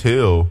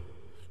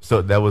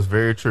 So that was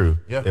very true.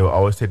 Yeah. They will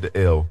always take the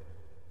L.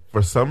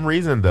 For some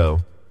reason,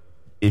 though,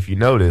 if you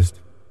noticed,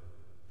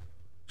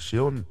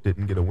 Shield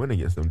didn't get a win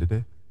against them, did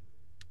they?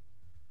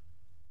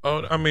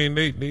 Oh, I mean,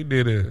 they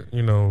did it,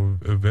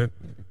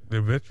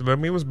 eventually. I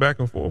mean, it was back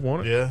and forth,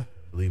 wasn't it? Yeah,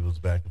 I believe it was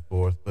back and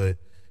forth, but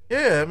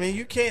yeah, I mean,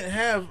 you can't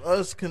have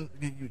us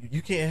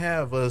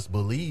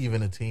believe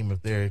in a team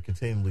if they're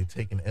continually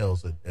taking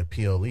L's at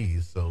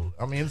PLEs. So,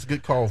 I mean, it's a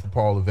good call for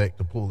Paul Levesque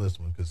to pull this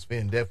one because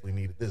Finn definitely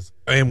needed this.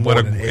 And more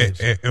what than Edge.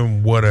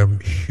 and what a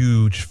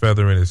huge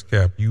feather in his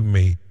cap. You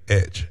made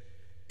Edge,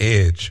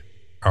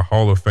 a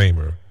Hall of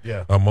Famer,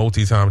 Yeah. a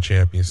multi-time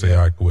champion, say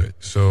I quit.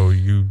 So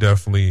you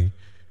definitely,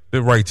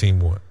 the right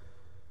team won.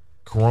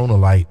 Corona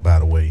Light, by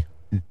the way.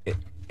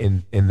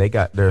 And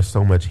there's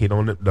so much heat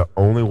on it. The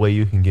only way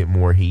you can get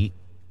more heat,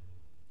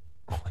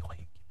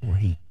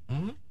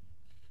 Mm-hmm.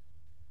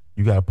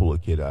 you got to pull a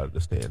kid out of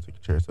the stands and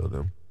concerto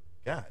them.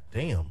 God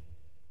damn.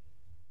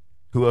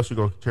 Who else you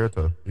going to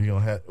concerto? You're gonna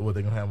have what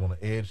they're gonna have on an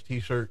Edge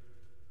T-shirt.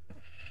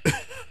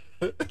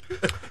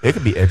 It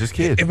could be Edge's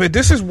kid. But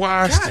this is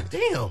why. God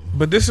damn.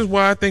 But this is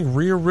why I think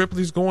Rhea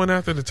Ripley's going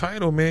after the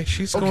title, man.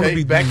 She's going to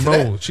be back the to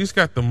that. most. She's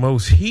got the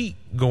most heat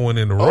going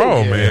in the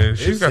Raw, yeah. man.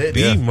 She's got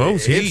the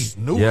most It's heat.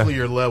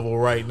 nuclear level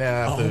right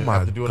now after, Oh my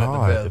after doing it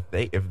god! at the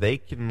best. If they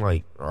can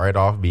like write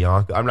off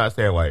Bianca, I'm not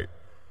saying like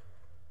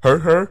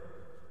hurt her.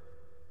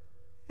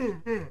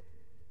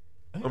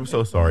 I'm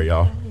so sorry,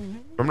 y'all.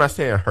 I'm not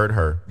saying hurt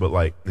her, but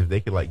like if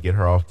they could like get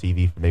her off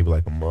TV for maybe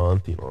like a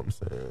month, you know what I'm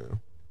saying?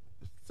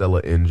 Sell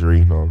an injury,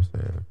 you know what I'm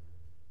saying?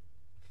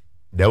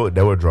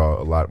 That would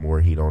draw a lot more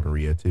heat on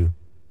Rhea too.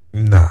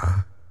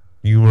 Nah.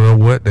 You know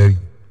what? Let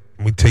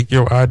me take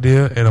your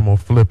idea and I'm going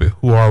to flip it.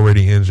 Who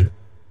already injured?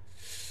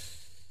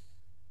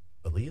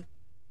 Aaliyah?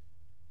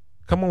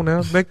 Come on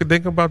now.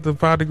 Think about the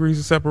 5 degrees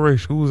of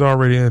separation. Who's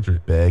already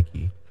injured?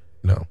 Becky.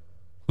 No.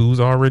 Who's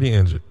already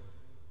injured?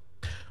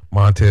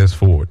 Montez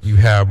Ford. You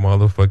have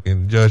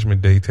motherfucking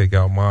Judgment Day take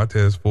out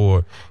Montez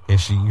Ford,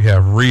 and you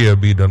have Rhea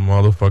be the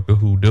motherfucker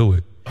who do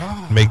it.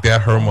 Make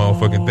that her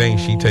motherfucking thing.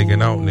 She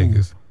taking out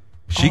niggas.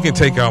 She can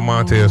take out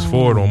Montez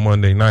Ford on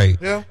Monday night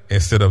Yeah.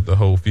 and set up the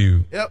whole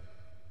feud. Yep.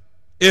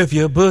 If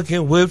you're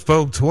booking with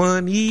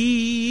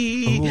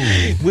 420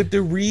 with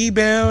the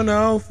rebound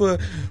offer,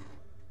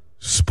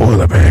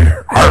 spoiler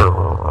bear.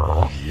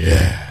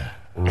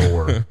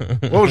 Lord.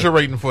 What was your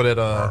rating for that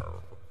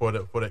for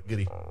that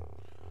goodie?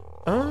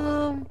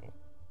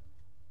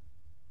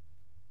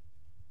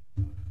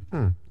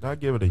 I'll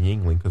give it a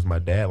Yingling because my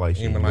dad likes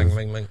Yinglings.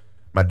 Ling.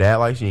 My dad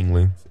likes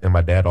Yinglings, and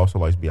my dad also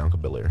likes Bianca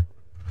Belair.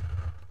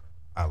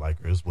 I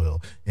like her as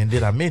well. And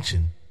did I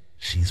mention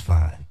she's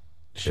fine?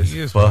 She As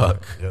is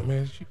fuck. fine.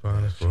 Man, she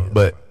fine as fuck.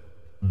 But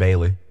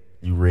Bailey,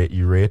 you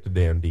read the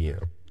damn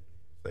DM.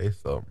 Say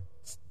something.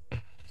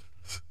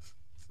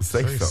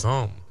 Say something.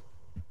 something.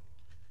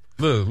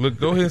 Look,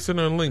 go ahead and send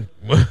her a link.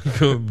 Go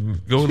throw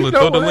the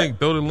what? link.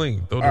 Throw the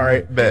link. All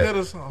right, bet.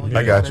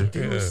 I got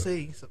you.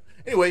 Say something.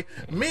 Anyway,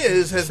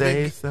 Miz has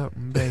Say been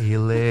something,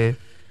 Bailey.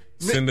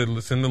 Send the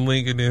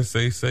link and then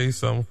say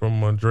something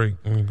from Drake.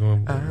 I'm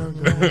going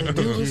to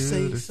Do you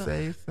say to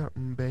something. say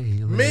something,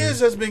 Bailey. Miz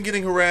has been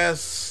getting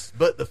harassed,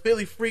 but the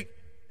Philly Freak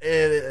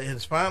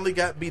has finally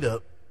got beat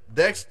up.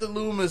 Dexter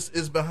Loomis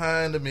is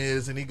behind the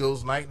Miz, and he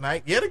goes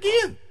night yet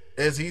again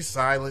as he's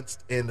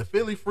silenced, and the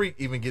Philly Freak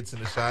even gets in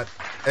the shot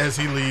as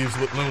he leaves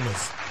with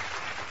Loomis.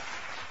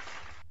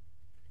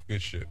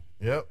 Good shit.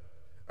 Yep.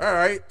 All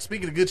right.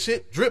 Speaking of good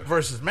shit, Drip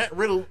versus Matt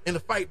Riddle in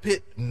the fight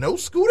pit. No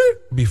Scooter?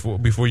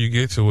 Before you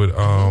get to it,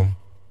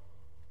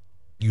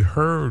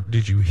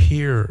 did you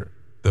hear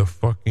the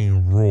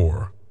fucking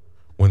roar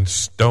when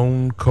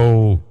Stone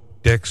Cold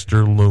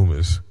Dexter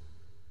Loomis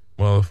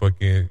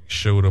motherfucking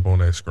showed up on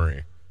that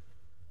screen?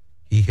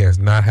 He has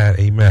not had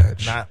a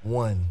match. Not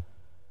one.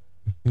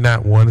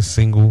 Not one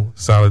single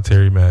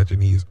solitary match,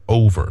 and he's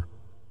over.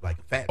 Like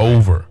a fat man.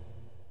 Over.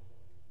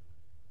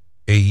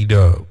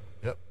 AEW.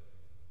 Yep.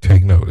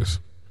 Take notice.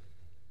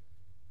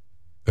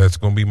 That's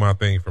gonna be my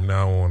thing from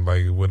now on.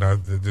 Like when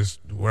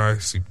I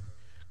see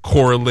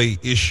correlate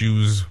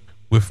issues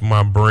with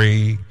my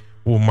brand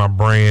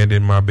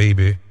and my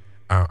baby,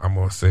 I'm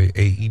gonna say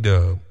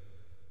AEW.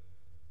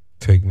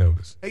 Take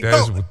notice. Hey,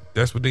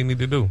 That's what they need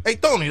to do. Hey,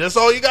 Tony, that's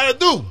all you gotta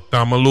do.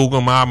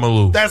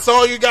 Tamaluga. That's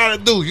all you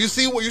gotta do. You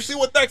see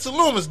what Dexter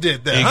Loomis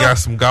did there, They huh? got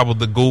some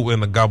gobbledygook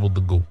and a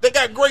gobbledygook. They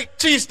got great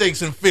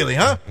cheesesteaks in Philly,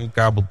 huh? And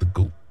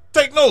gobbledygook.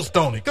 Take notes,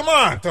 Tony. Come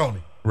on,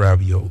 Tony.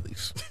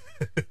 Raviolis.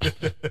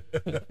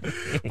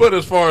 But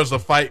as far as the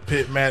fight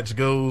pit match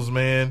goes,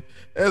 man,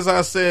 as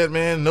I said,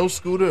 man, no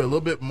Scooter, a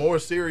little bit more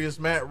serious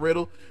Matt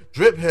Riddle.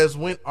 Drip has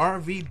went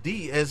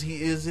RVD as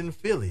he is in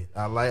Philly.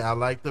 I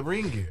like the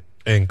ring gear.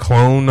 And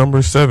clone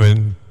number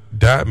 7,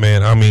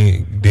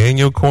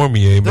 Daniel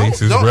Cormier makes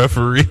his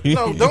referee.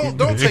 No,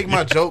 don't take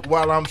my joke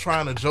while I'm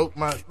trying to joke.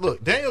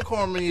 Look, Daniel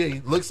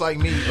Cormier looks like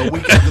me a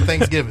week after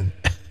Thanksgiving.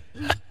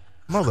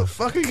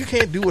 Motherfucker, you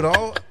can't do it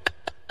all.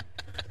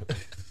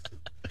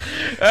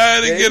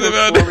 had to get him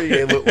out.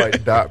 Cormier looked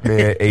like Dot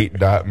Man, 8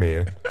 Dot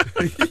Man.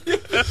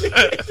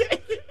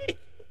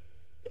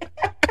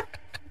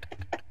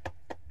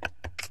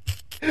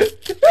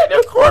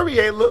 Daniel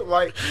Cormier looked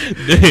like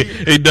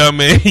Hey, dumb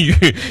man, you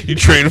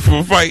training for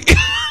a fight?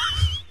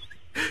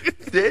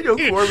 Daniel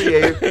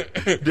Cormier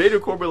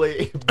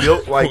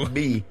built like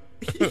me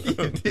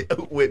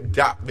with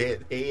Dot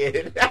Man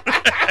head.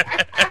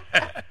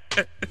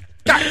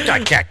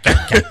 I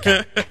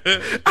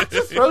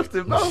just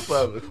roasted both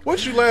of them.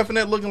 What you laughing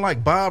at? Looking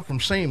like Bob from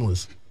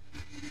Shameless.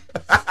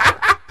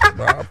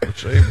 Bob from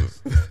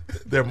Shameless.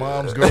 Their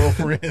mom's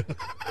girlfriend.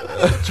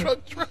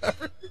 Truck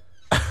driver.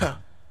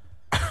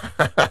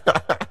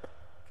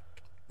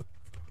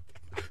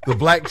 The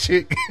black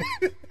chick.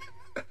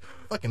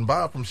 Fucking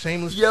Bob from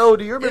Shameless. Yo,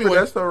 do you remember Anyway.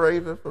 That's So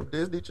Raven from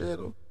Disney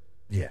Channel?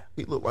 Yeah.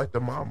 He looked like the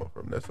mama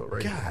from That's So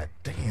Raven. God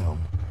damn.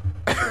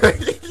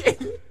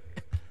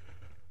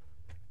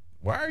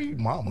 Why are you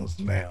mamas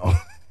now?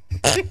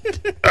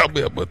 I'll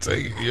be able to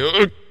take it,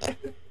 yo.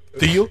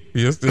 Do you?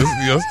 You still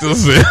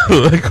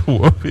sound like a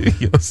woman.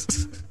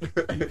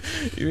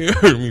 You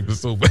hurt me but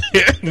so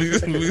bad.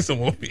 Need some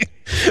more me.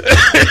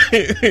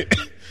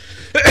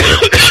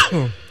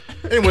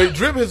 Anyway,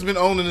 Drip has been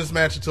owning this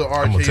match until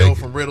gonna take RKO it.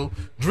 from Riddle.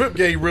 Drip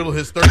gave Riddle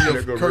his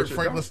 30th Go Kurt Richard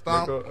Franklin Dawson.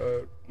 stomp.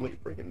 Go,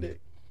 Link freaking Dick.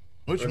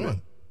 Which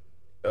one?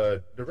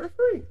 The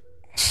referee.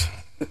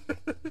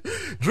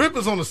 Drip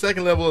is on the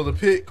second level of the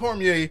pit.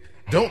 Cormier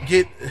don't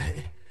get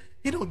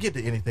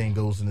to anything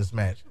goes in this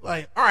match.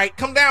 Like, all right,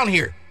 come down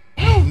here.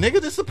 No, nigga,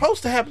 this is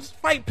supposed to happen. It's a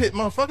fight pit,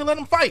 motherfucker. Let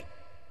him fight.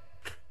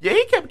 Yeah,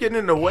 he kept getting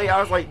in the way.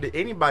 I was like, did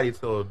anybody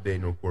tell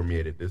Daniel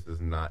Cormier that this is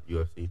not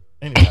UFC?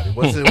 Anybody?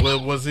 Was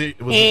his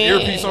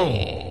earpiece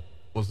on?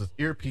 Was his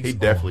earpiece He on?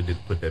 definitely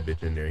didn't put that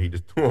bitch in there. He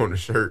just threw on the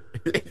shirt.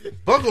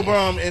 Buckle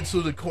bomb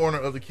into the corner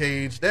of the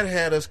cage. That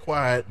had us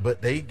quiet,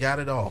 but they got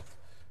it off.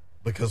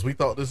 Because we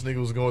thought this nigga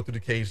was going through the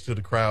cage to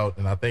the crowd,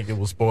 and I think it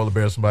was Spoiler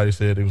Bear. Somebody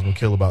said it was going to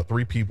kill about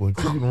 3 people,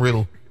 including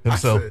Riddle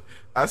himself.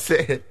 I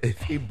said,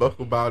 if he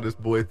buckle bound this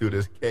boy through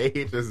this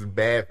cage, this is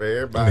bad for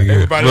everybody. Nigga,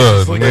 Everybody look,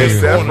 just looking at nigga,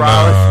 Seth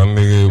Rollins.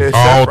 nigga, And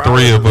all Seth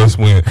 3 of Rollins. us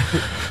went.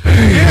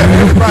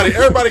 Yeah,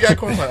 everybody got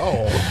cornered like,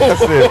 oh.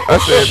 I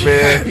said,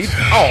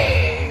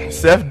 man,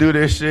 Seth do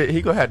this shit.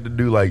 He gonna have to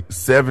do like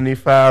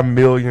 75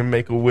 million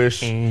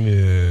Make-A-Wish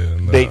Yeah,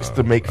 nah. dates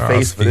to make I face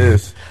was for scared.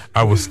 this.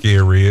 I was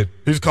scared, Red.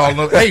 He's calling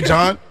up, hey,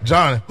 John,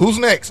 who's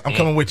next? I'm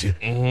coming with you.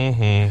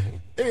 Mm-hmm.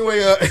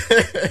 Anyway,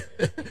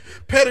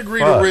 pedigree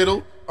to Fuck.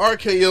 Riddle,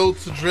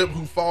 RKO to Drip,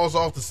 who falls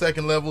off the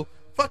second level.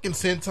 Fucking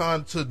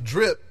senton to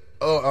Drip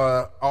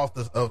off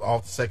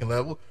the second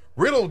level.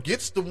 Riddle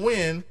gets the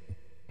win.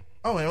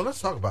 Oh man, let's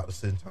talk about the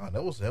senton.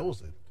 That was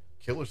a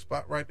killer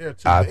spot right there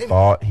too. I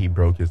thought he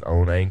broke his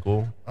own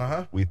ankle.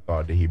 Uh-huh. We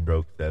thought that he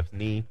broke Steph's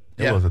knee.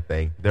 It Yeah. was a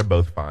thing. They're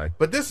both fine.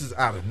 But this is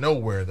out of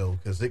nowhere though,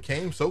 because it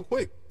came so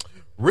quick.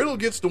 Riddle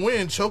gets the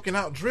win, choking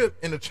out Drip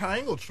in a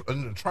triangle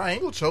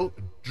choke.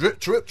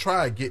 Drip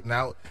tried getting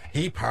out.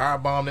 He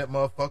powerbombed that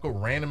motherfucker,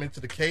 ran him into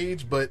the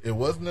cage, but it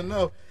wasn't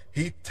enough.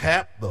 He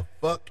tapped the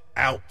fuck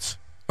out.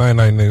 Night,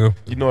 nigga.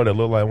 You know what it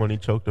looked like when he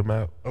choked him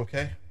out?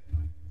 Okay,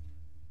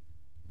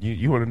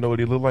 You want to know what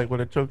he looked like when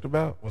it choked him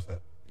out? what's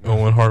that?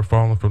 Owen Hart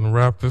falling from the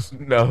Raptors.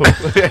 No.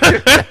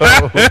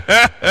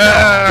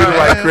 He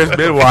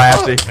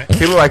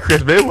looked like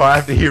Chris Benoit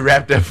after he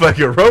wrapped that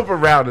fucking rope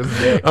around his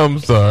neck. I'm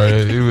sorry.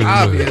 It was,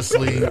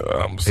 Obviously,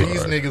 I'm sorry.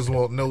 these niggas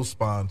want no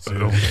sponsors,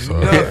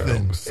 sorry. nothing.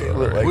 I'm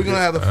sorry. We're gonna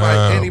have to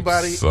fight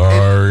anybody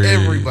sorry.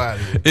 and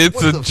everybody. It's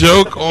What a the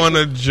joke on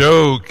a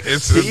joke.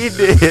 It's He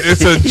did.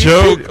 a He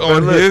joke did.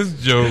 on Look, his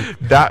joke.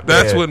 Dot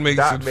That's man, what makes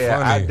Dot it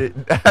man, funny.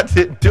 I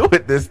didn't do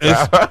it this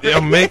time.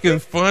 I'm making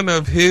fun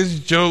of his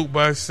joke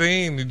by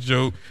saying the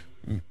joke,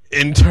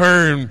 in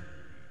turn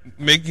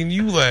making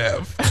you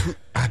laugh.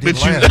 I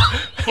didn't But you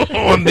laugh.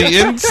 on the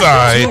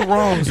inside, Two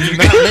wrongs do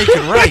not make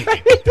it right.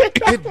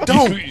 It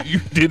don't. you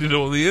did it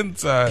on the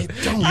inside.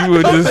 You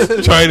were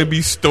just trying to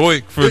be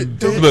stoic for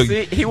look.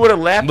 See, he would have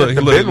laughed Look, at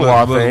the look,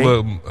 Benoit look, thing.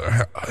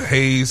 look,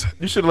 Hayes,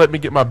 You should have let me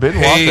get my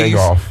Benoit thing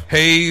off.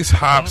 Hayes,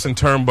 hops, and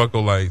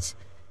turnbuckle lights.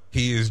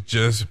 He is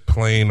just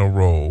playing a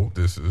role.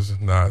 This is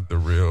not the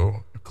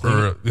real.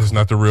 This is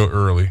not the real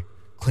early.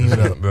 Clean it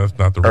up. That's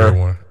not the real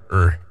one.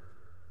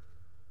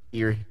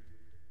 Eerie.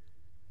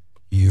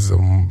 He's a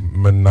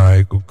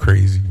maniacal,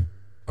 crazy.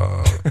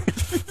 Trying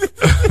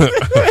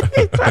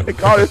to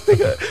call this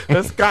nigga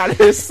a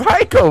Scottish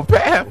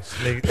psychopath.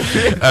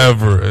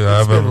 I've ever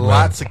met.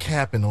 Lots of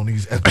capping on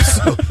these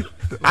episodes.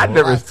 I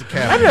Lots of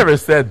capping. never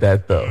said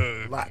that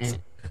though. Lots.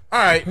 All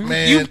right,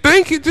 man. You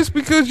think it just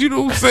because you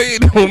don't say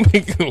it don't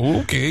make it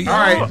okay. All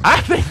right. I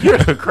think you're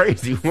a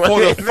crazy one. For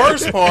the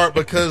first part,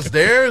 because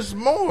there's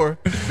more.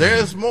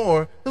 There's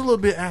more. A little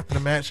bit after the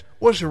match.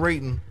 What's your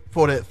rating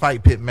for that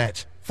fight pit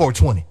match?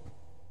 420.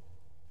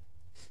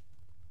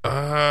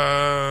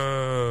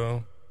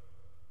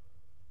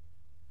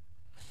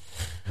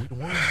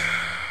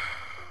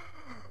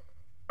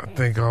 I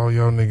think all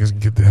y'all niggas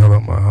get the hell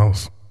out my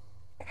house.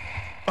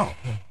 Oh.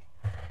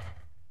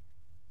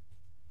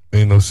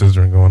 Ain't no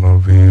scissoring going on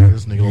over here.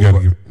 This nigga You gotta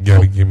look give,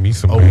 Gotta give me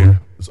some over. beer.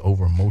 It's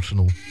over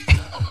emotional.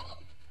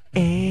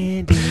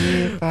 And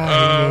if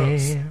I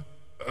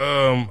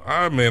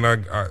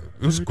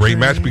It was a great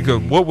match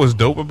because what was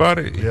dope about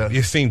it, Yeah.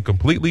 it seemed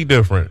completely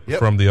different Yep.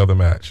 from the other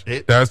match.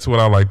 It- That's what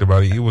I liked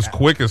about it. It was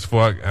quick as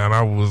fuck, and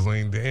I was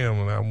like,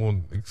 damn, I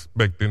wasn't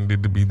expecting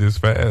it to be this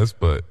fast,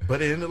 but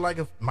But it ended like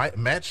a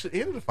match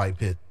in the fight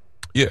pit.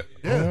 yeah.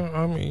 Yeah.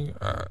 I mean,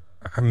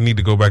 I need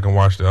to go back and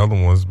watch the other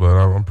ones, but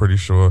I'm pretty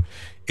sure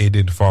it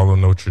didn't follow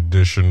no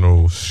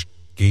traditional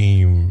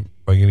scheme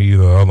like any of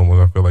the other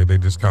ones. I feel like they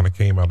just kind of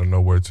came out of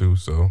nowhere too,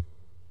 so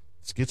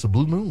Skits of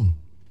Blue Moon.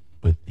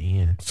 But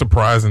then,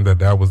 surprising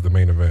that was the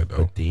main event,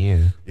 though.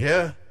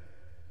 Yeah.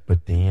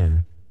 but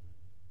then,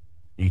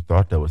 you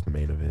thought that was the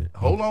main event.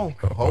 Hold on.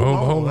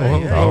 Hold Hey,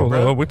 on. hey,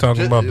 bro. We're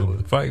talking Just- about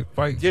the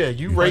fight. Yeah,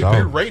 you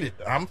thought. rate it.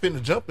 I'm finna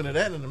jump into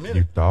that in a You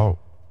minute. thought.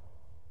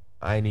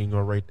 I ain't even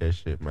gonna rate that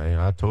shit, man.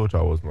 I told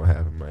y'all I was gonna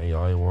have it, man.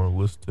 Y'all ain't want to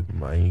listen to me,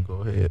 man. Go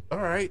ahead. All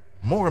right.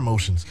 More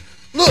emotions.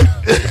 Look.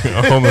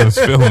 All those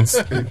feelings.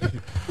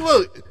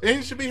 Look, and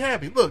you should be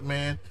happy. Look,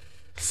 man.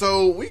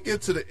 So we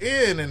get to the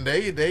end, and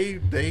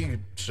they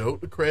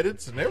showed the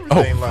credits and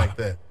everything like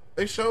that.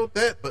 They showed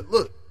that, but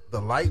look, the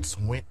lights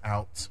went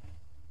out.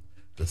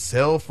 The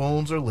cell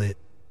phones are lit.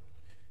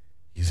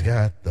 He's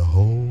got the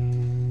whole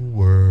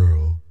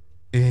world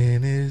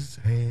in his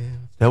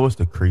hands. That was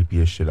the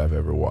creepiest shit I've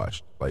ever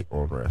watched, like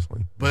on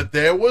wrestling. But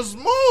there was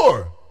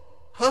more.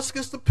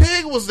 Huskus the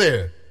pig was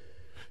there.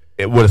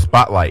 It with a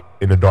spotlight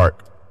in the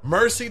dark,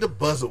 Mercy the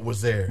buzzard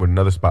was there. with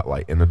another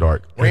spotlight in the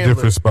dark, A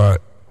different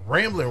spot.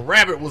 Rambling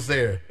Rabbit was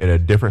there. in a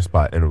different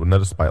spot, and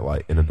another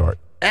spotlight in the dark,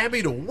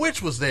 Abby the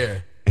witch was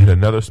there. in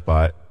another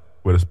spot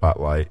with a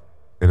spotlight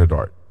in the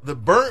dark. The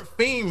burnt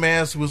fiend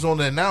mask was on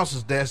the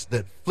announcer's desk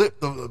that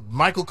flipped the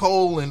Michael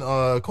Cole and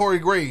Corey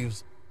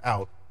Graves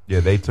out. Yeah,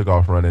 they took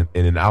off running,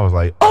 and then I was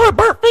like, "Oh, a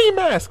burnt fiend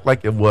mask!"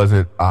 Like it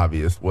wasn't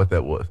obvious what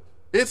that was.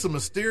 It's a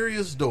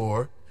mysterious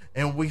door,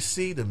 and we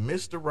see the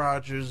Mr.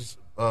 Rogers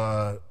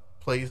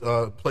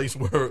place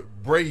where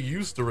Bray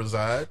used to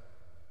reside.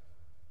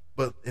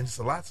 But it's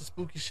lots of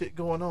spooky shit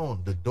going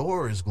on. The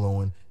door is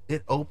glowing.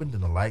 It opened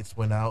and the lights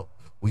went out.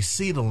 We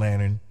see the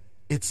lantern.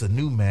 It's a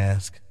new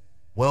mask.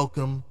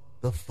 Welcome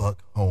the fuck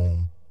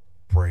home,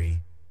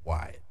 Bray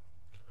Wyatt.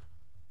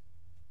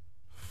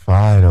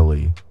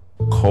 Finally,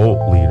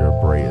 cult leader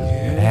Bray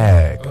is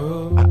back.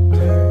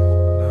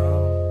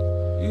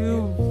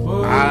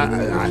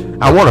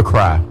 I want to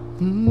cry.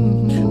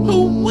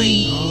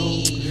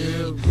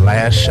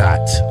 Last shot.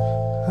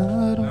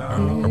 Come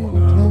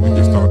on, we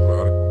just talked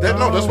about it.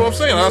 That's what I'm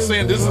saying. I was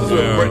saying this is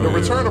the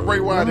return of Bray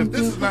Wyatt. If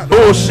this is not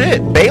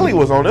Bullshit. Bailey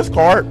was on this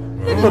card.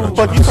 What the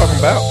fuck you talking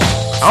about?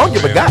 I don't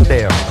give a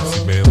goddamn.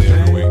 See Bailey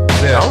every week.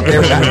 Yeah, I don't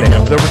give a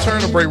goddamn. the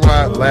return of Bray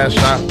Wyatt, last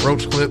shot,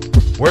 roach clip.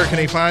 Where can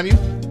they find you?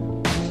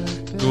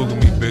 Google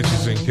me,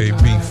 bitches,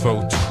 NKB,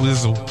 fo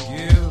twizzle.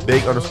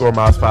 Big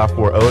 _Miles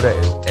 540. That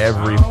is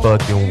every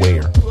fucking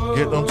where.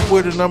 Get them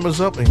Twitter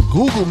numbers up and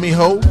Google me,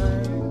 ho.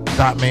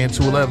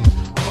 Dotman211.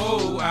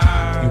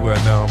 You are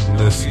now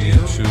listening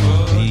to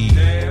the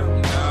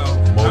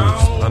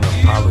most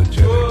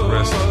unapologetic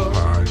wrestling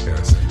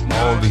podcast in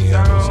all the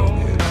Amazon.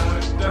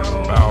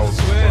 About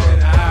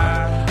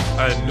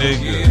a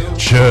nigga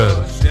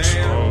just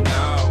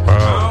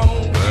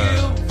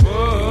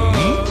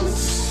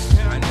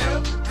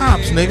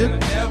Hops, nigga.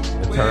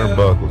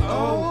 Turnbuckles.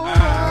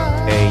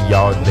 And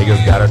y'all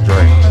niggas got a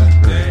drink.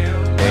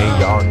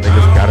 And y'all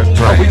niggas got a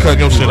drink. We cut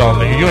your shit off,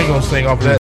 nigga. You ain't gonna sing off that.